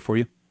 can I pray for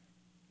you?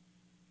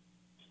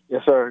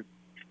 Yes, sir.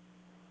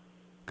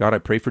 God, I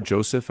pray for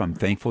Joseph. I'm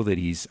thankful that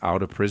he's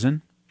out of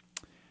prison.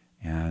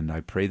 And I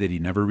pray that he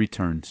never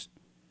returns,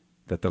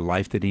 that the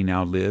life that he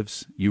now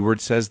lives, your word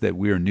says that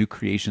we are new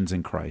creations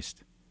in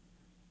Christ,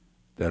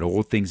 that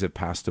old things have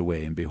passed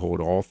away, and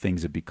behold, all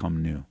things have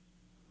become new.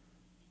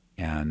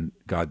 And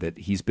God, that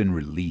he's been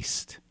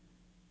released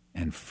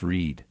and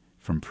freed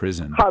from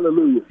prison.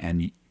 Hallelujah.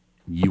 And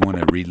you want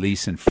to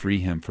release and free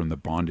him from the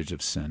bondage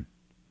of sin.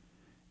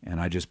 And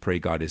I just pray,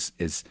 God,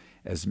 as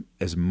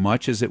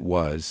much as it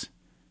was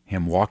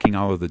him walking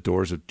out of the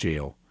doors of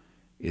jail,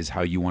 is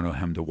how you want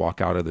him to walk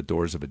out of the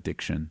doors of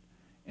addiction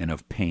and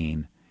of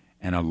pain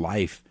and a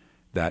life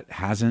that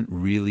hasn't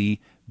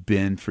really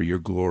been for your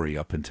glory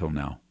up until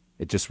now.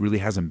 It just really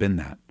hasn't been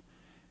that.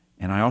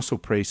 And I also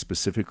pray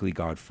specifically,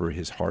 God, for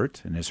his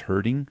heart and his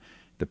hurting,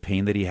 the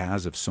pain that he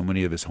has of so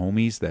many of his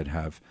homies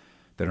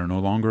that are no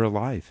longer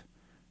alive.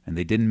 And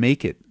they didn't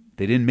make it.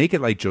 They didn't make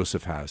it like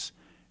Joseph has.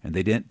 And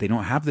they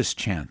don't have this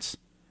chance.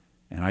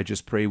 And I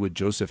just pray with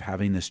Joseph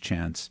having this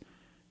chance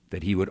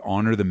that he would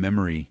honor the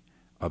memory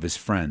of his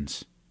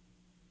friends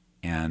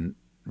and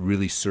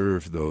really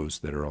serve those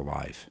that are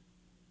alive.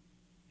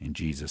 In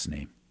Jesus'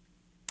 name,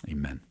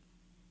 amen.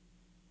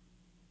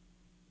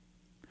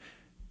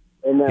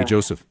 Amen. Hey,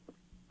 Joseph,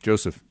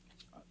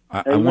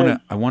 I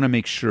want to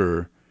make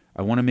sure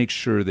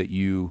that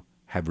you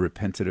have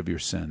repented of your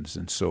sins.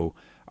 And so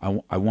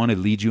I want to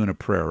lead you in a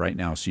prayer right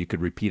now so you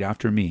could repeat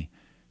after me,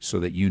 so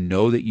that you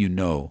know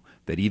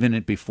that even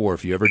before,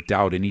 if you ever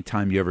doubt any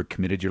time you ever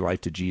committed your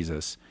life to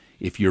Jesus,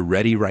 if you're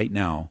ready right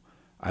now,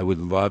 I would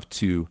love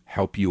to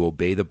help you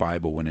obey the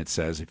Bible when it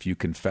says, if you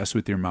confess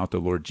with your mouth the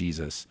Lord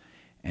Jesus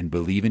and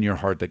believe in your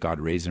heart that God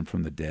raised him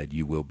from the dead,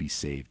 you will be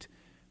saved.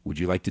 Would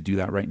you like to do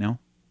that right now?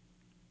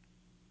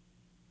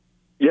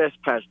 Yes,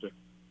 Pastor.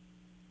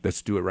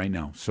 Let's do it right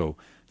now. So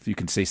if you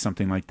can say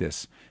something like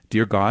this: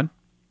 Dear God.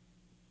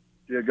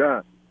 Dear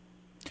God.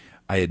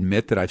 I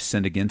admit that I've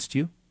sinned against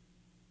you.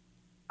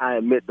 I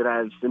admit that I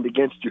have sinned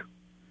against you.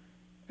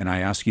 And I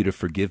ask you to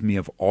forgive me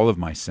of all of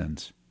my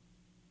sins.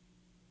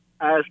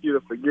 I ask you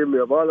to forgive me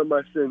of all of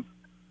my sins.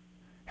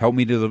 Help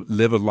me to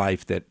live a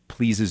life that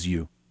pleases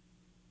you.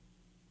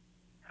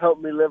 Help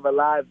me live a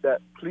life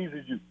that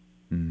pleases you.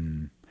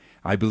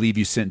 I believe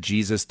you sent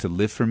Jesus to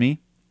live for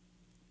me.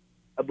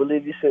 I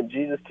believe you sent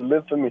Jesus to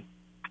live for me.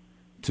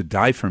 To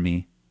die for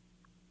me.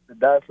 To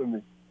die for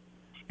me.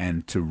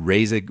 And to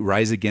rise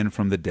again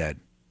from the dead.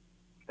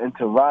 And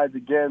to rise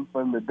again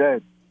from the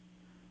dead.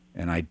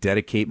 And I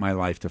dedicate my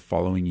life to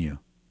following you.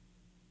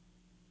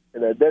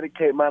 And I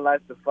dedicate my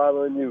life to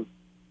following you.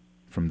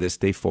 From this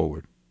day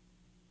forward.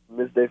 From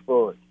this day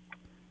forward.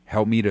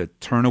 Help me to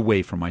turn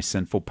away from my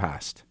sinful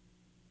past.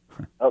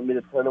 Help me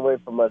to turn away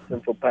from my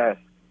sinful past.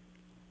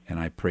 And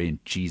I pray in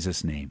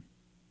Jesus' name.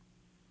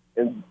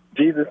 In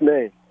Jesus'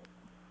 name.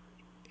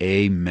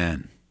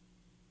 Amen.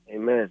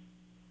 Amen.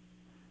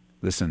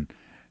 Listen,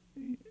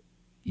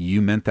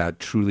 you meant that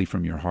truly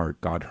from your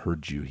heart. God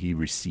heard you. He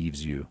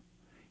receives you.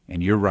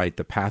 And you're right.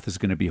 The path is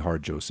going to be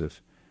hard,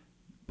 Joseph,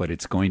 but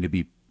it's going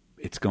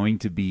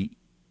to be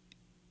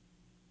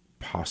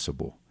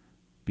possible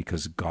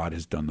because God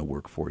has done the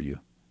work for you.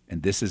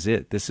 And this is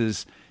it.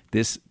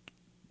 This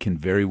can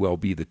very well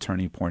be the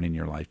turning point in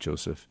your life,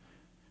 Joseph.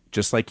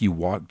 Just like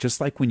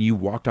when you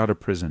walked out of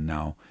prison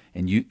now,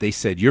 and they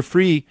said, you're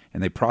free,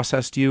 and they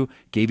processed you,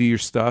 gave you your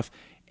stuff,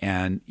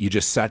 and you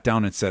just sat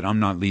down and said, I'm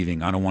not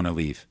leaving. I don't want to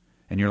leave.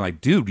 And you're like,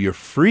 dude, you're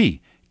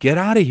free. Get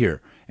out of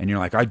here. And you're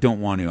like, I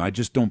don't want to. I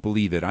just don't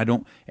believe it. I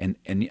don't. And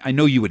I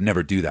know you would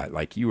never do that.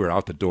 Like, you were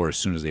out the door as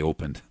soon as they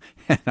opened.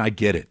 And I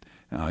get it,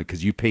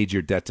 because you paid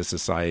your debt to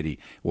society.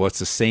 Well, it's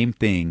the same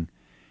thing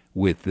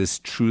with this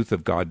truth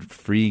of God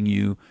freeing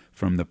you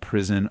from the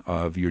prison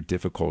of your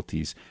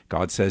difficulties.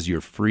 God says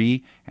you're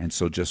free, and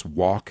so just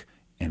walk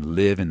and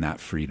live in that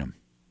freedom.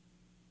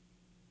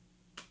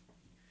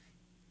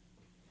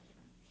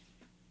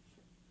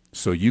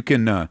 So you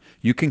can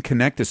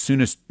connect as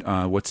soon as,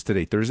 what's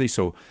today, Thursday?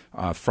 So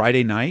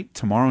Friday night,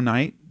 tomorrow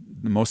night,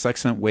 the Most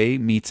Excellent Way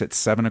meets at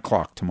 7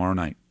 o'clock tomorrow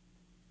night.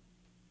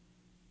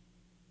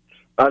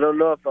 I don't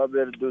know if I'll be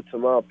able to do it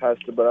tomorrow,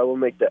 Pastor, but I will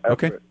make the effort.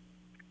 Okay.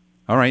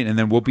 All right, and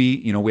then we'll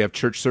be, we have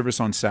church service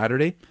on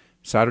Saturday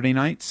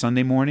night,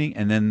 Sunday morning,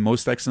 and then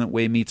Most Excellent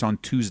Way meets on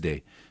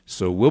Tuesday.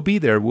 So we'll be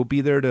there. We'll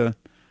be there.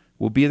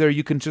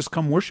 You can just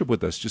come worship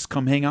with us. Just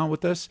come hang out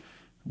with us,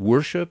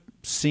 worship,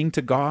 sing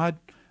to God,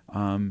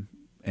 and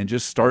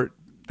just start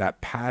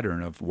that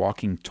pattern of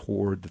walking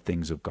toward the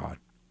things of God.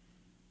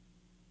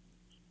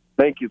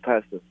 Thank you,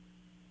 Pastor.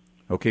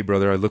 Okay,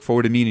 brother. I look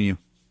forward to meeting you.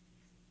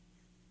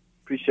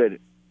 Appreciate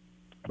it.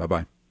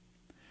 Bye-bye.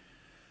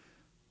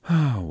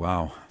 Oh,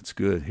 wow. That's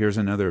good. Here's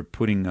another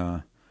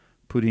putting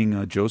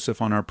Joseph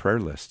on our prayer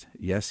list.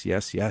 Yes,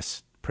 yes,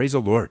 yes. Praise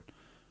the Lord.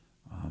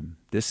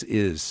 That's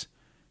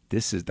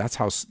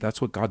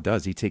what God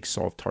does. He takes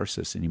Saul of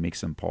Tarsus and he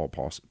makes him Paul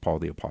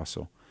the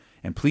Apostle.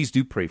 And please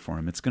do pray for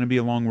him. It's going to be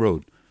a long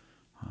road.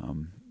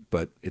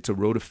 But it's a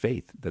road of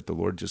faith that the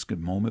Lord just could,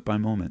 moment by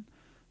moment,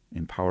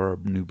 empower our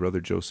new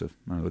brother Joseph.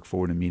 I look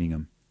forward to meeting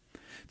him.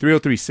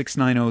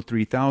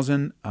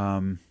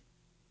 303-690-3000.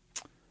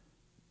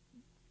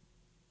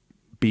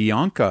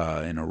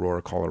 Bianca in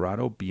Aurora,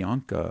 Colorado.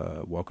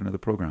 Bianca, welcome to the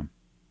program.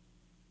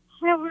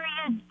 How are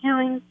you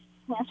doing,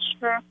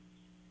 Pastor?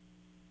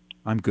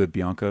 I'm good,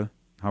 Bianca.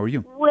 How are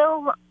you?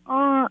 Well,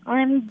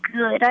 I'm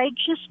good. I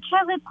just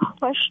have a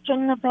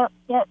question about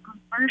that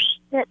verse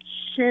that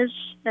says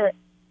that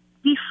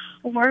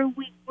before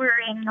we were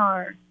in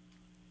our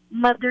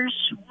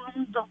mother's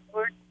womb, the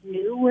Lord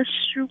knew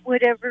us, or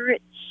whatever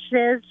it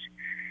says.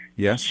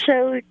 Yes.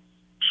 So,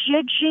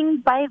 judging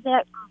by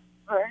that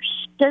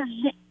verse, does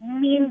it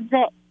mean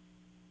that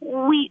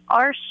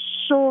our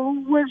soul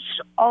was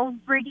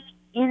already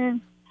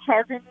in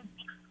heaven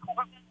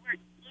before we were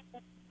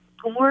even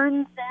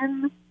born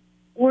then?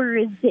 Or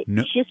is it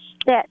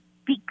just that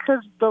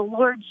because the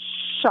Lord's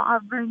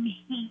sovereign,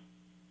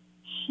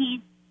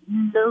 He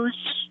knows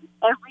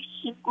every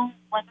single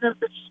one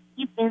of us,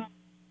 even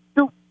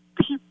the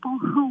people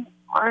who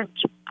aren't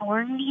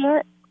born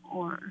yet?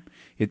 Or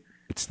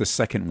it's the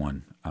second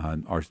one.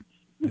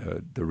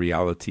 The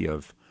reality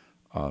of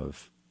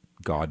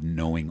God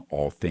knowing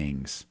all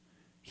things.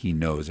 He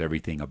knows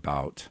everything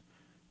about.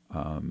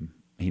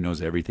 He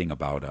knows everything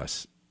about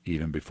us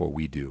even before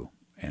we do,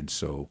 and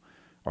so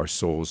our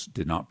souls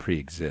did not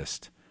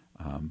pre-exist,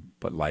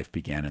 but life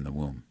began in the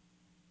womb.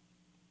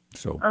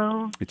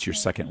 So it's your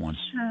second one.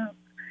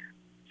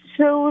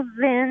 So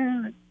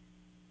then,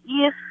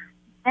 if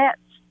that's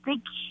the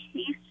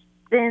case,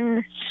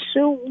 then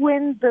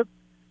when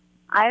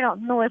I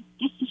don't know if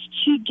this is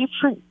two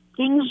different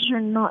things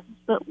or not,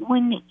 but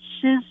when it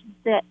says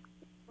that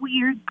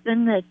we're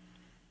going to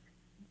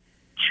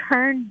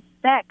turn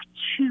back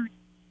to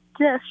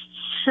dust,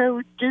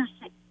 so does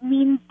it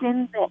mean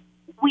then that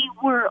we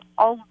were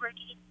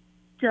already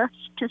dust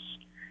to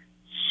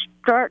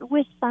start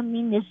with? I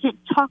mean, is it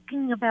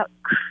talking about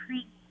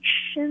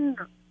creation?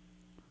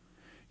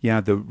 Yeah,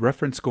 the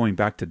reference going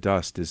back to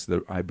dust is,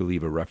 I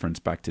believe, a reference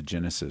back to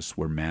Genesis,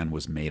 where man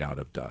was made out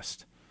of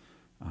dust.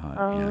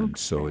 And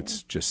so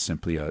it's just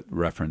simply a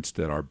reference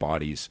that our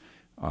bodies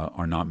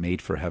are not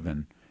made for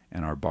heaven,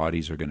 and our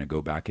bodies are going to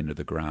go back into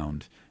the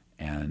ground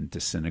and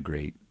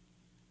disintegrate.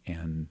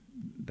 And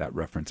that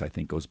reference, I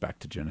think, goes back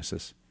to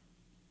Genesis.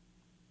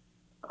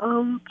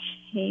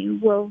 Okay. Okay,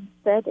 well,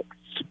 that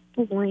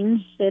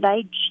explains it.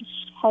 I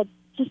just had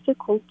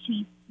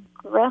difficulty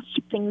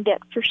grasping that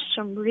for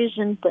some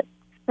reason, but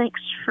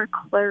thanks for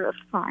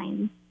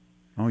clarifying.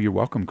 Oh, you're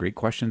welcome. Great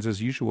questions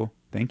as usual.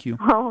 Thank you.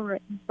 All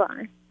right,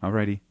 bye. All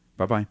righty.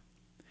 Bye-bye.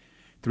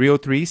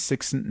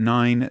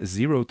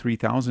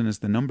 303-690-3000 is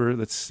the number.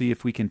 Let's see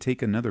if we can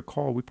take another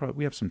call.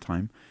 We have some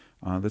time.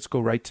 Let's go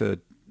right to,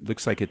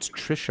 looks like it's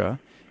Tricia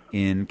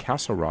in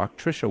Castle Rock.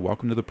 Tricia,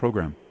 welcome to the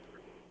program.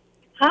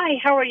 Hi,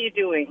 how are you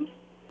doing?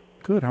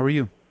 Good, how are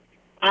you?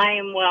 I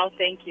am well,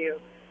 thank you.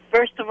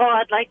 First of all,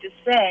 I'd like to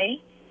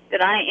say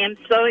that I am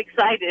so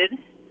excited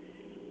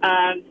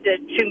to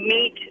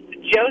meet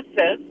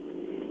Joseph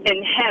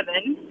in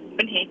heaven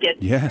when he gets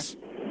there. Yes,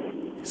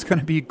 it's going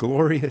to be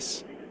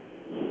glorious.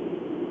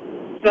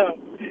 So,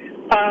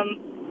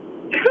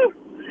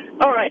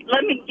 all right,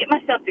 let me get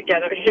myself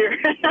together here.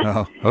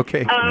 Oh,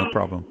 okay, no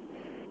problem.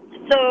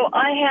 So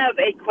I have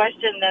a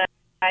question that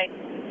I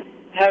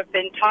have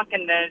been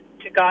talking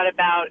to God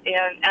about,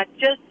 and I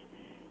just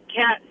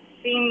can't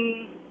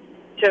seem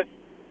to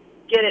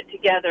get it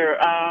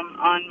together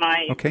on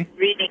my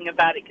reading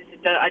about it because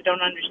I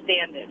don't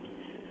understand it.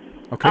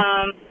 Okay.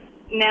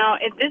 Now,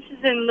 this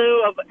is in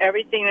lieu of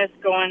everything that's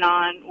going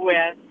on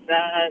with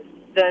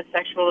the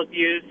sexual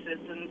abuses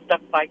and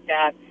stuff like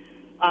that.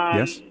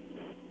 Yes.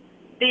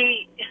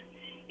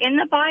 In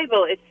the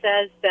Bible, it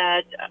says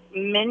that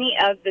many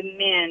of the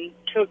men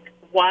took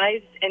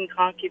wives and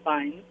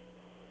concubines.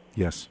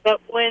 Yes. But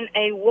when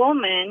a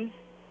woman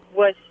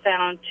was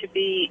found to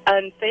be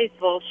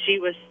unfaithful, she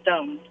was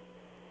stoned.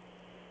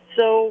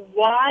 So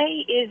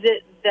why is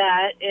it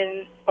that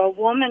a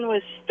woman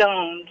was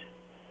stoned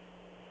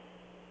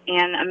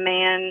and a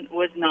man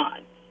was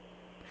not?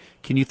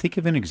 Can you think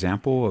of an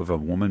example of a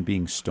woman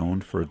being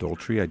stoned for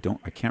adultery? I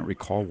can't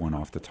recall one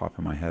off the top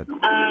of my head.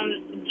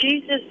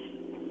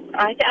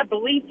 I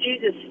believe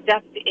Jesus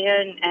stepped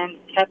in and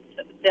kept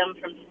them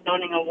from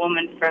stoning a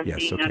woman for being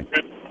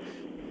unfaithful.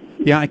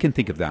 Yeah, I can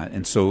think of that.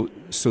 And so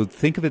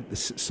think of it.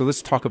 So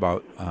let's talk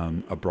about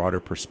a broader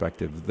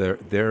perspective.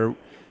 The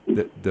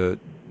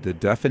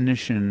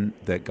definition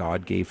that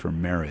God gave for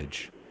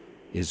marriage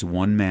is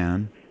one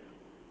man,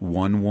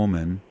 one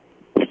woman,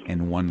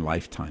 and one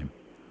lifetime.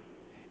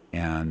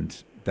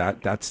 And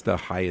that's the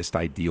highest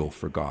ideal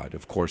for God.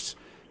 Of course,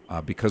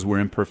 because we're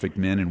imperfect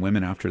men and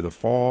women after the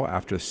fall,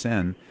 after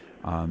sin,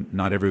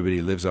 not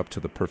everybody lives up to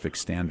the perfect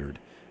standard,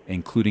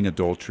 including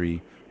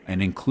adultery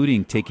and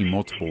including taking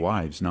multiple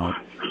wives. Now,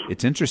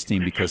 it's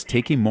interesting because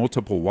taking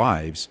multiple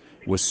wives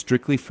was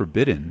strictly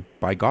forbidden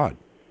by God,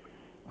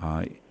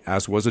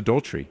 as was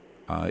adultery.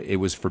 It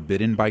was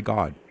forbidden by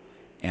God.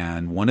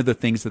 And one of the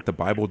things that the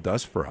Bible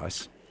does for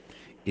us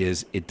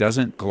is it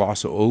doesn't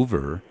gloss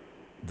over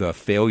the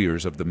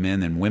failures of the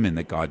men and women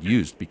that God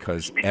used,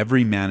 because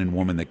every man and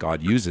woman that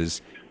God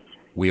uses,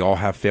 we all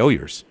have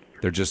failures.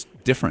 They're just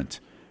different.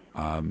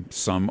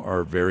 Some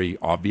are very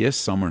obvious,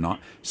 some are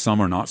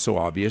not so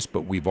obvious,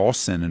 but we've all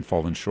sinned and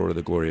fallen short of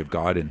the glory of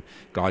God, and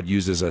God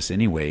uses us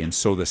anyway. And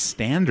so the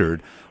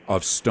standard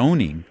of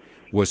stoning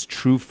was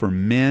true for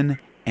men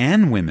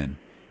and women.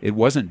 It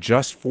wasn't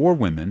just for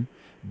women,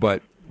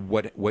 but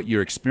what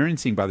you're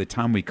experiencing by the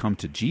time we come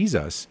to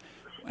Jesus,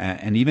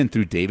 and even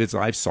through David's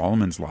life,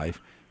 Solomon's life,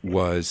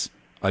 was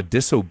a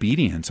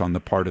disobedience on the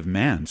part of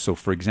man. So,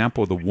 for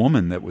example, the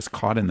woman that was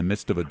caught in the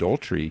midst of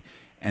adultery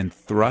and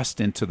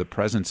thrust into the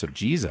presence of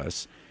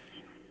Jesus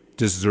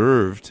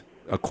deserved,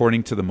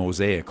 according to the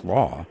Mosaic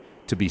law,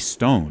 to be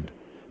stoned.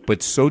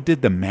 But so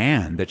did the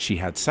man that she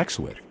had sex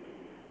with.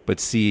 But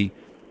see,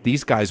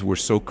 these guys were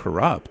so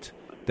corrupt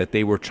that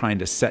they were trying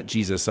to set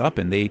Jesus up,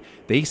 and they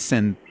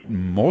sinned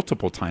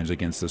multiple times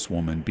against this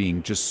woman,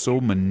 being just so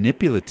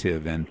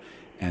manipulative and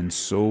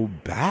so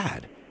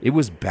bad. It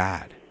was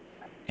bad.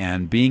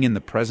 And being in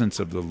the presence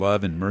of the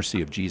love and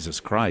mercy of Jesus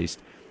Christ,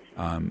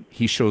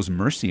 he shows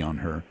mercy on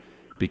her,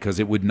 because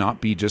it would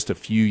not be just a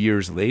few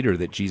years later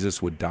that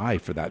Jesus would die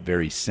for that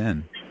very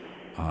sin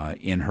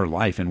in her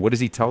life. And what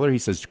does he tell her? He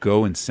says,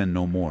 go and sin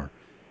no more.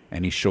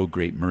 And he showed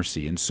great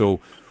mercy. And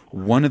so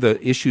one of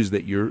the issues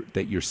that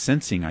you're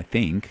sensing, I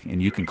think,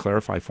 and you can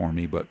clarify for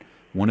me, but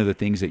one of the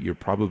things that you're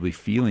probably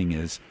feeling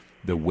is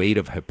the weight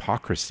of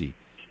hypocrisy,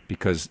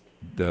 because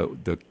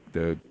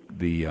the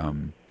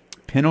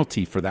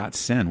penalty for that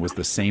sin was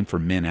the same for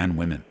men and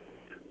women.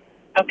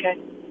 Okay.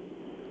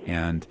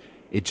 And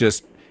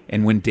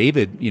and when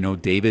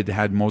David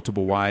had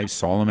multiple wives,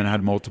 Solomon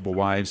had multiple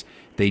wives,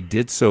 they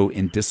did so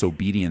in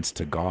disobedience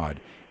to God,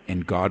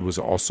 and God was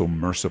also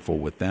merciful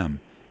with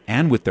them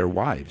and with their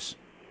wives.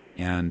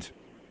 And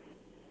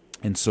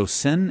so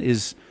sin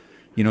is,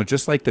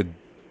 just like the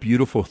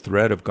beautiful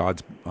thread of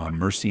God's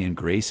mercy and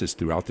grace is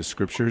throughout the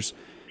scriptures,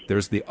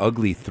 there's the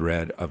ugly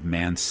thread of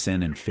man's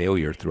sin and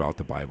failure throughout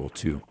the Bible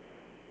too.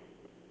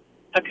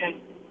 Okay.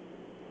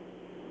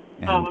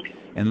 Okay.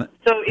 And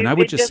so I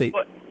would just say,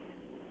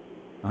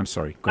 I'm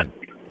sorry, go ahead.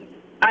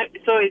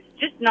 So it's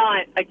just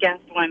not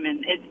against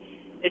women.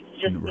 It's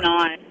just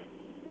not.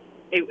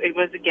 It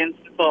was against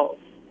both.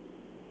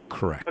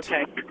 Correct.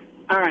 Okay.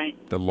 All right.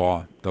 The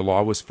law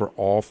was for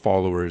all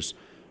followers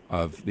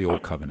of the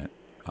Old Covenant.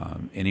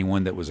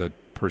 Anyone that was a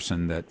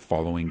person that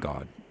following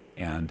God.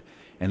 And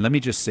let me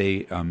just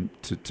say,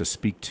 to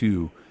speak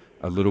to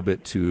a little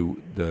bit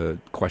to the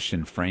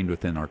question framed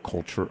within our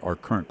culture, our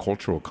current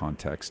cultural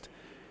context,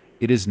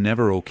 it is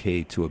never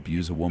okay to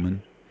abuse a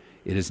woman.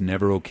 It is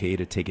never okay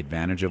to take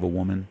advantage of a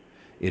woman.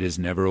 It is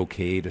never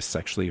okay to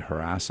sexually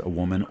harass a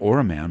woman or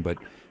a man. But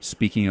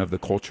speaking of the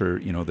culture,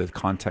 the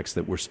context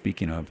that we're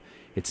speaking of,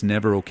 it's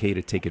never okay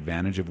to take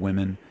advantage of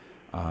women.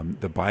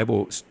 The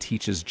Bible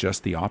teaches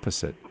just the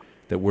opposite,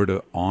 that we're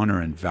to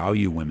honor and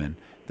value women,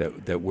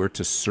 that we're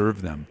to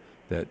serve them,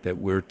 that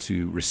we're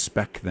to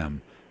respect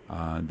them,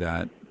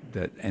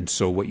 and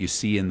so what you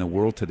see in the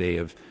world today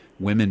of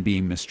women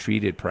being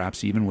mistreated,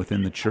 perhaps even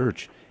within the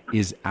church,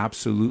 is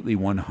absolutely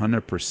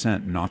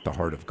 100% not the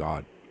heart of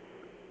God.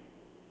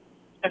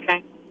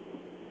 Okay.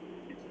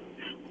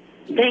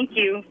 Thank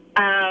you.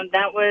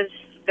 That was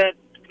the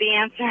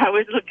answer I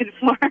was looking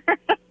for.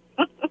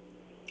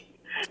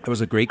 That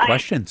was a great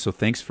question. So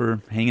thanks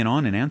for hanging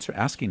on and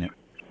asking it.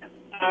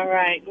 All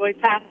right. Well,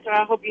 Pastor,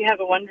 I hope you have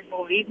a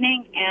wonderful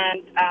evening,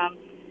 and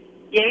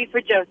yay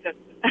for Joseph.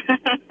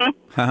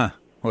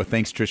 Well,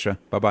 thanks, Tricia.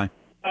 Bye-bye.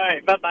 All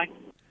right. Bye-bye.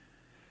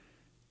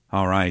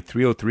 All right.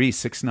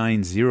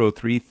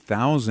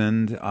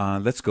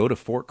 303-690-3000. Let's go to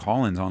Fort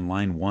Collins. On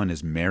line 1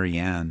 is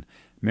Marianne.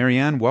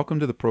 Marianne, welcome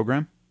to the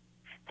program.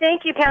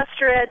 Thank you,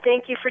 Pastor Ed.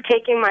 Thank you for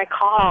taking my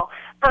call.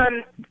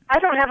 I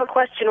don't have a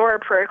question or a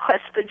prayer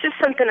request, but just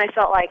something I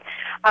felt like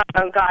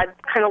God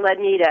kind of led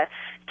me to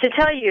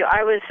tell you.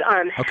 I was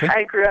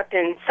I grew up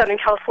in Southern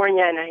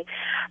California, and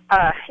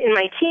I in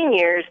my teen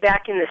years,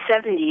 back in the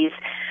 70s,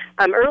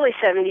 early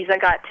 70s, I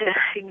got to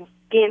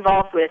be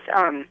involved with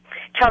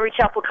Calvary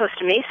Chapel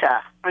Costa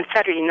Mesa on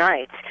Saturday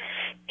nights,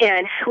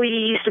 and we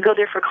used to go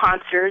there for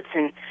concerts,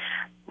 and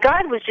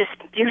God was just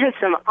doing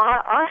some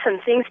awesome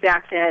things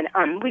back then.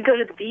 We'd go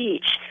to the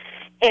beach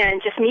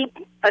and just meet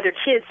other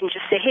kids and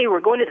just say, hey,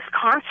 we're going to this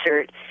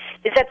concert.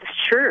 It's at this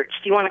church.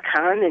 Do you want to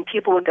come? And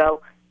people would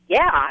go,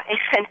 yeah.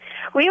 And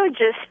we would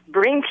just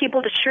bring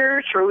people to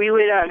church, or we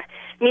would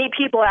meet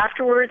people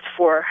afterwards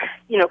for,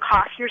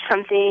 coffee or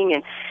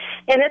something.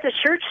 And at the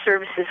church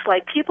services,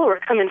 people were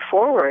coming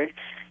forward,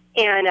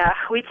 and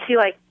we'd see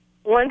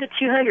 100 to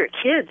 200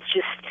 kids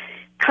just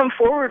come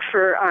forward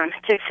for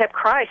to accept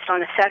Christ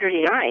on a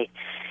Saturday night.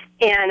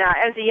 And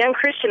as a young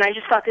Christian, I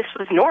just thought this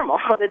was normal,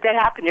 that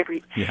happened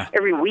every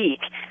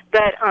week.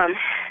 But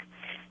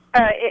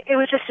it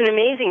was just an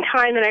amazing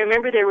time, and I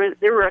remember there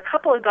were a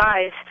couple of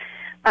guys,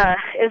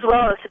 as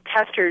well as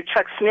Pastor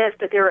Chuck Smith,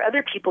 but there were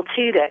other people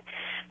too that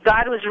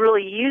God was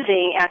really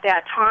using at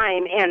that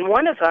time. And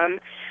one of them,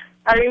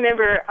 I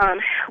remember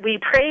we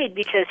prayed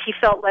because he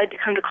felt led to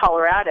come to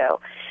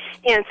Colorado.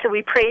 And so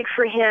we prayed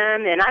for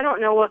him, and I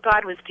don't know what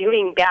God was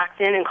doing back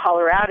then in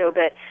Colorado,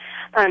 but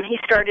he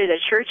started a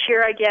church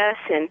here, I guess,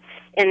 and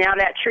now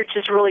that church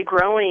is really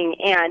growing.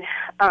 And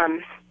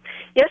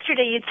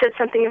yesterday you'd said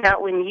something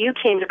about when you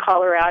came to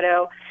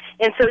Colorado,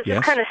 and so it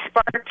just kind of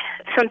sparked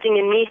something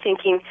in me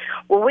thinking,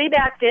 well, way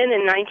back then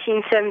in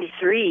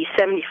 1973,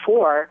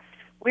 74,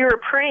 we were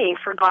praying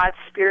for God's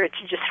Spirit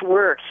to just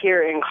work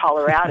here in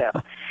Colorado.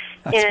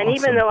 And awesome.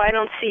 Even though I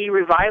don't see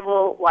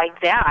revival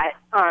like that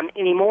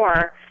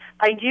anymore,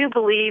 I do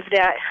believe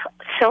that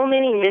so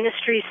many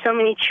ministries, so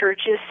many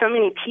churches, so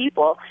many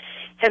people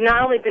have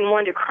not only been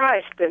won to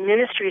Christ, but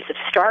ministries have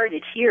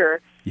started here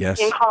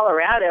in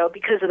Colorado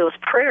because of those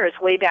prayers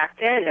way back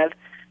then of a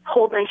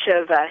whole bunch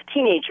of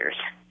teenagers.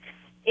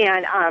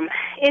 And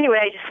anyway,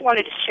 I just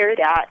wanted to share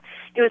that.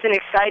 It was an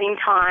exciting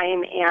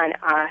time, and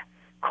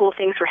cool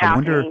things were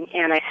happening,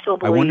 and I still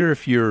believe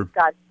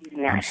God's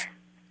using that.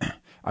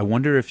 I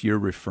wonder if you're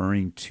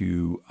referring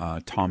to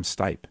Tom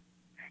Stipe.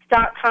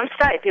 Tom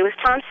Stipe. It was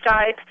Tom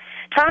Stipe.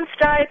 Tom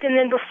Stipe, and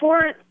then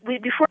before we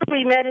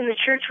met in the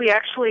church, we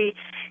actually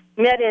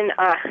met in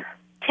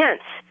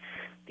tents,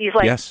 these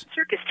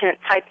circus tent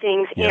type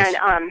things, and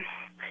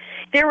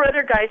there were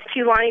other guys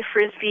too. Lonnie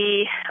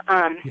Frisbee.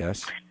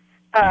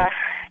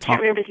 Can't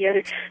remember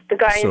the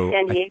guy in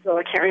San Diego.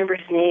 I can't remember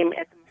his name.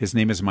 His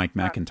name is Mike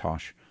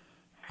McIntosh.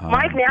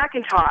 Mike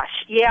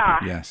McIntosh. Yeah.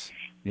 Yes.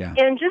 Yeah.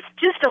 And just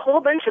a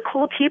whole bunch of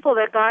cool people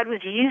that God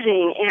was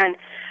using, and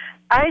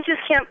I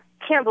just can't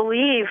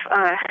believe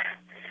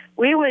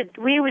we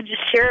would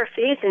just share our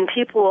faith, and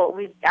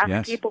we'd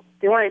ask people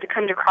if they wanted to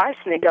come to Christ,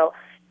 and they'd go,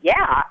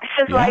 yeah.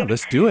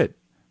 Let's do it.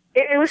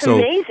 It was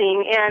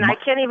amazing, and I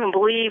can't even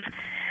believe,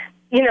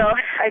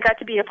 I got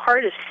to be a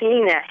part of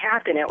seeing that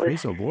happen. It was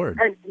praise the Lord.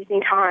 An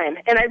amazing time,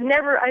 and I've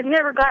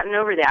never gotten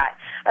over that.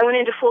 I went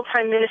into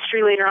full-time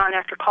ministry later on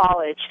after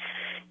college,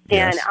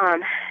 and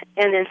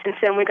then since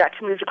then we got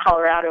to move to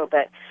Colorado,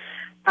 but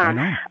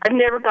I've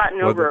never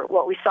gotten over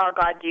what we saw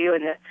God do,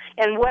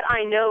 and what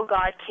I know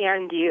God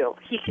can do.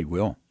 He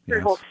will.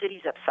 Turn whole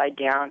cities upside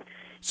down.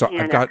 So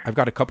I've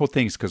got a couple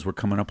things because we're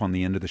coming up on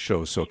the end of the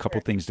show. So a couple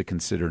things to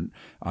consider.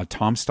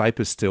 Tom Stipe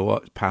is still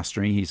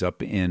pastoring. He's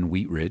up in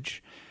Wheat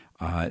Ridge,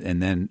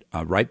 and then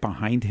right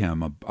behind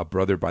him, a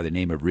brother by the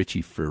name of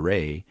Richie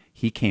Ferre.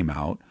 He came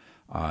out.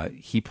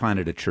 he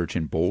planted a church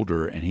in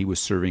Boulder, and he was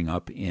serving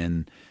up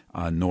in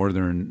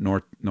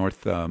northwest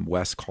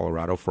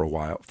Colorado for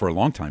a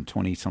long time,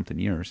 20-something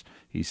years.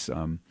 He's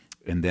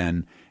and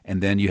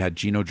then you had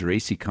Gino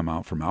Geraci come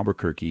out from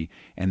Albuquerque,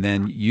 and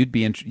then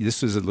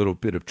this is a little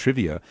bit of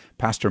trivia.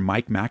 Pastor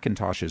Mike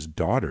McIntosh's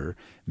daughter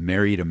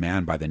married a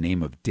man by the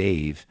name of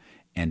Dave,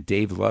 and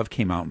Dave Love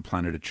came out and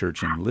planted a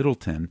church in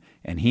Littleton,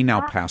 and he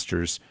now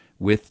pastors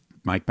with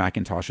Mike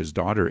McIntosh's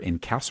daughter in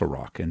Castle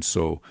Rock. And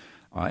so,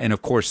 and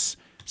of course,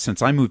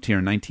 since I moved here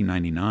in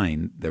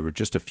 1999, there were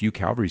just a few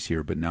Calvaries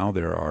here, but now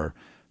there are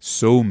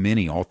so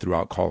many all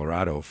throughout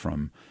Colorado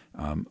from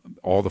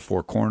all the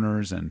four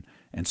corners, and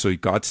so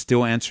God's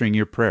still answering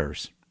your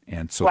prayers.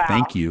 And so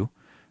thank you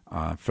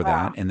for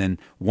that. And then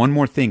one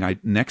more thing,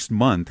 next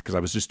month, because I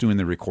was just doing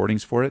the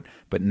recordings for it,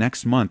 but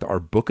next month,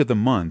 our book of the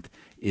month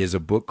is a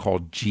book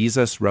called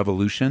Jesus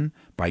Revolution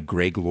by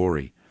Greg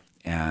Laurie.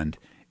 And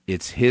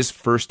it's his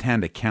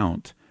firsthand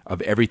account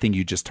of everything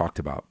you just talked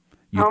about.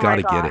 You've got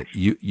to get it.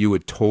 You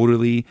would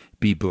totally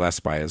be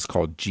blessed by it. It's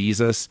called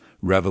Jesus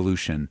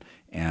Revolution.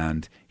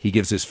 And he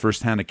gives his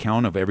firsthand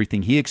account of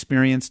everything he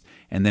experienced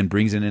and then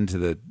brings it into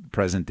the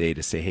present day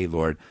to say, hey,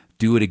 Lord,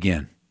 do it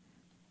again.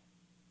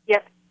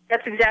 Yep,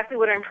 that's exactly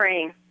what I'm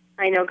praying.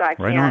 I know God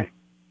can. Right on.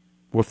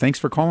 Well, thanks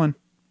for calling.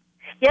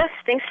 Yes,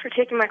 thanks for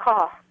taking my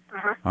call.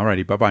 All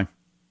righty, bye-bye.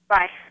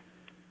 Bye.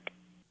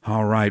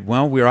 All right.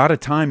 Well, we're out of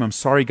time. I'm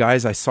sorry,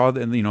 guys. I saw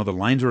that the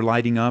lines were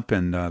lighting up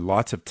and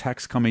lots of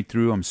texts coming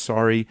through. I'm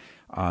sorry.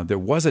 There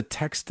was a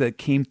text that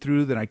came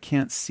through that I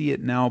can't see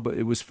it now, but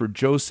it was for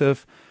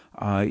Joseph.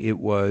 It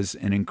was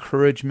an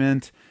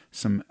encouragement.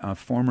 Some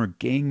former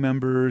gang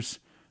members.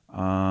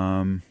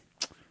 I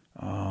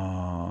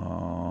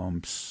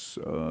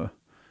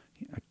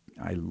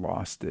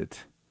lost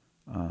it.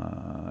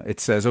 It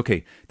says,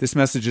 okay, this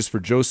message is for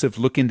Joseph.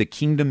 Look into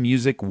Kingdom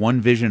Music, One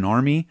Vision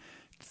Army.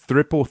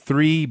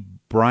 333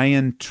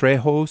 Brian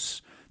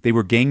Trejos. They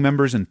were gang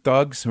members and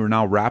thugs who are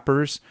now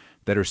rappers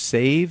that are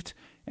saved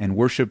and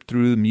worship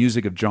through the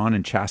music of John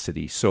and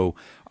Chastity. So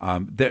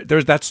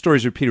there's that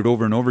story's repeated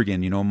over and over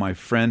again. My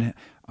friend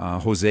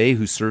Jose,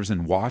 who serves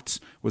in Watts,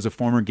 was a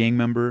former gang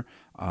member.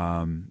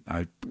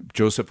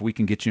 Joseph, we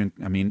can get you.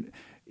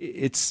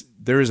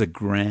 There is a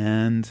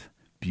grand,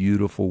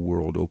 beautiful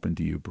world open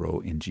to you,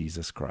 bro, in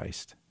Jesus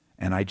Christ,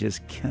 and I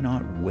just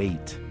cannot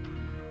wait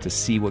to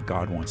see what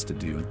God wants to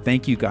do. And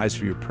thank you guys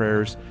for your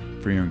prayers,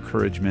 for your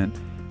encouragement.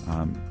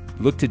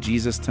 Look to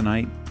Jesus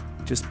tonight.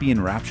 Just be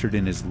enraptured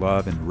in his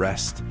love and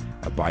rest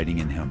abiding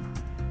in him.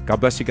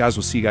 God bless you guys.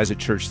 We'll see you guys at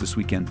church this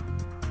weekend.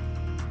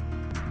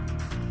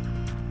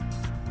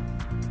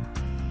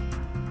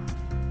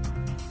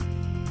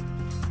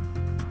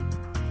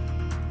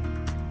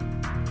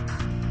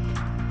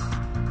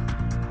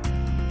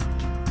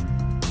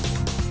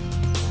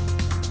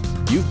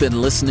 You've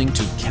been listening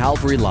to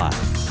Calvary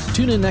Live.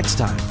 Tune in next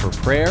time for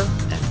prayer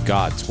and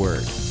God's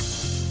Word.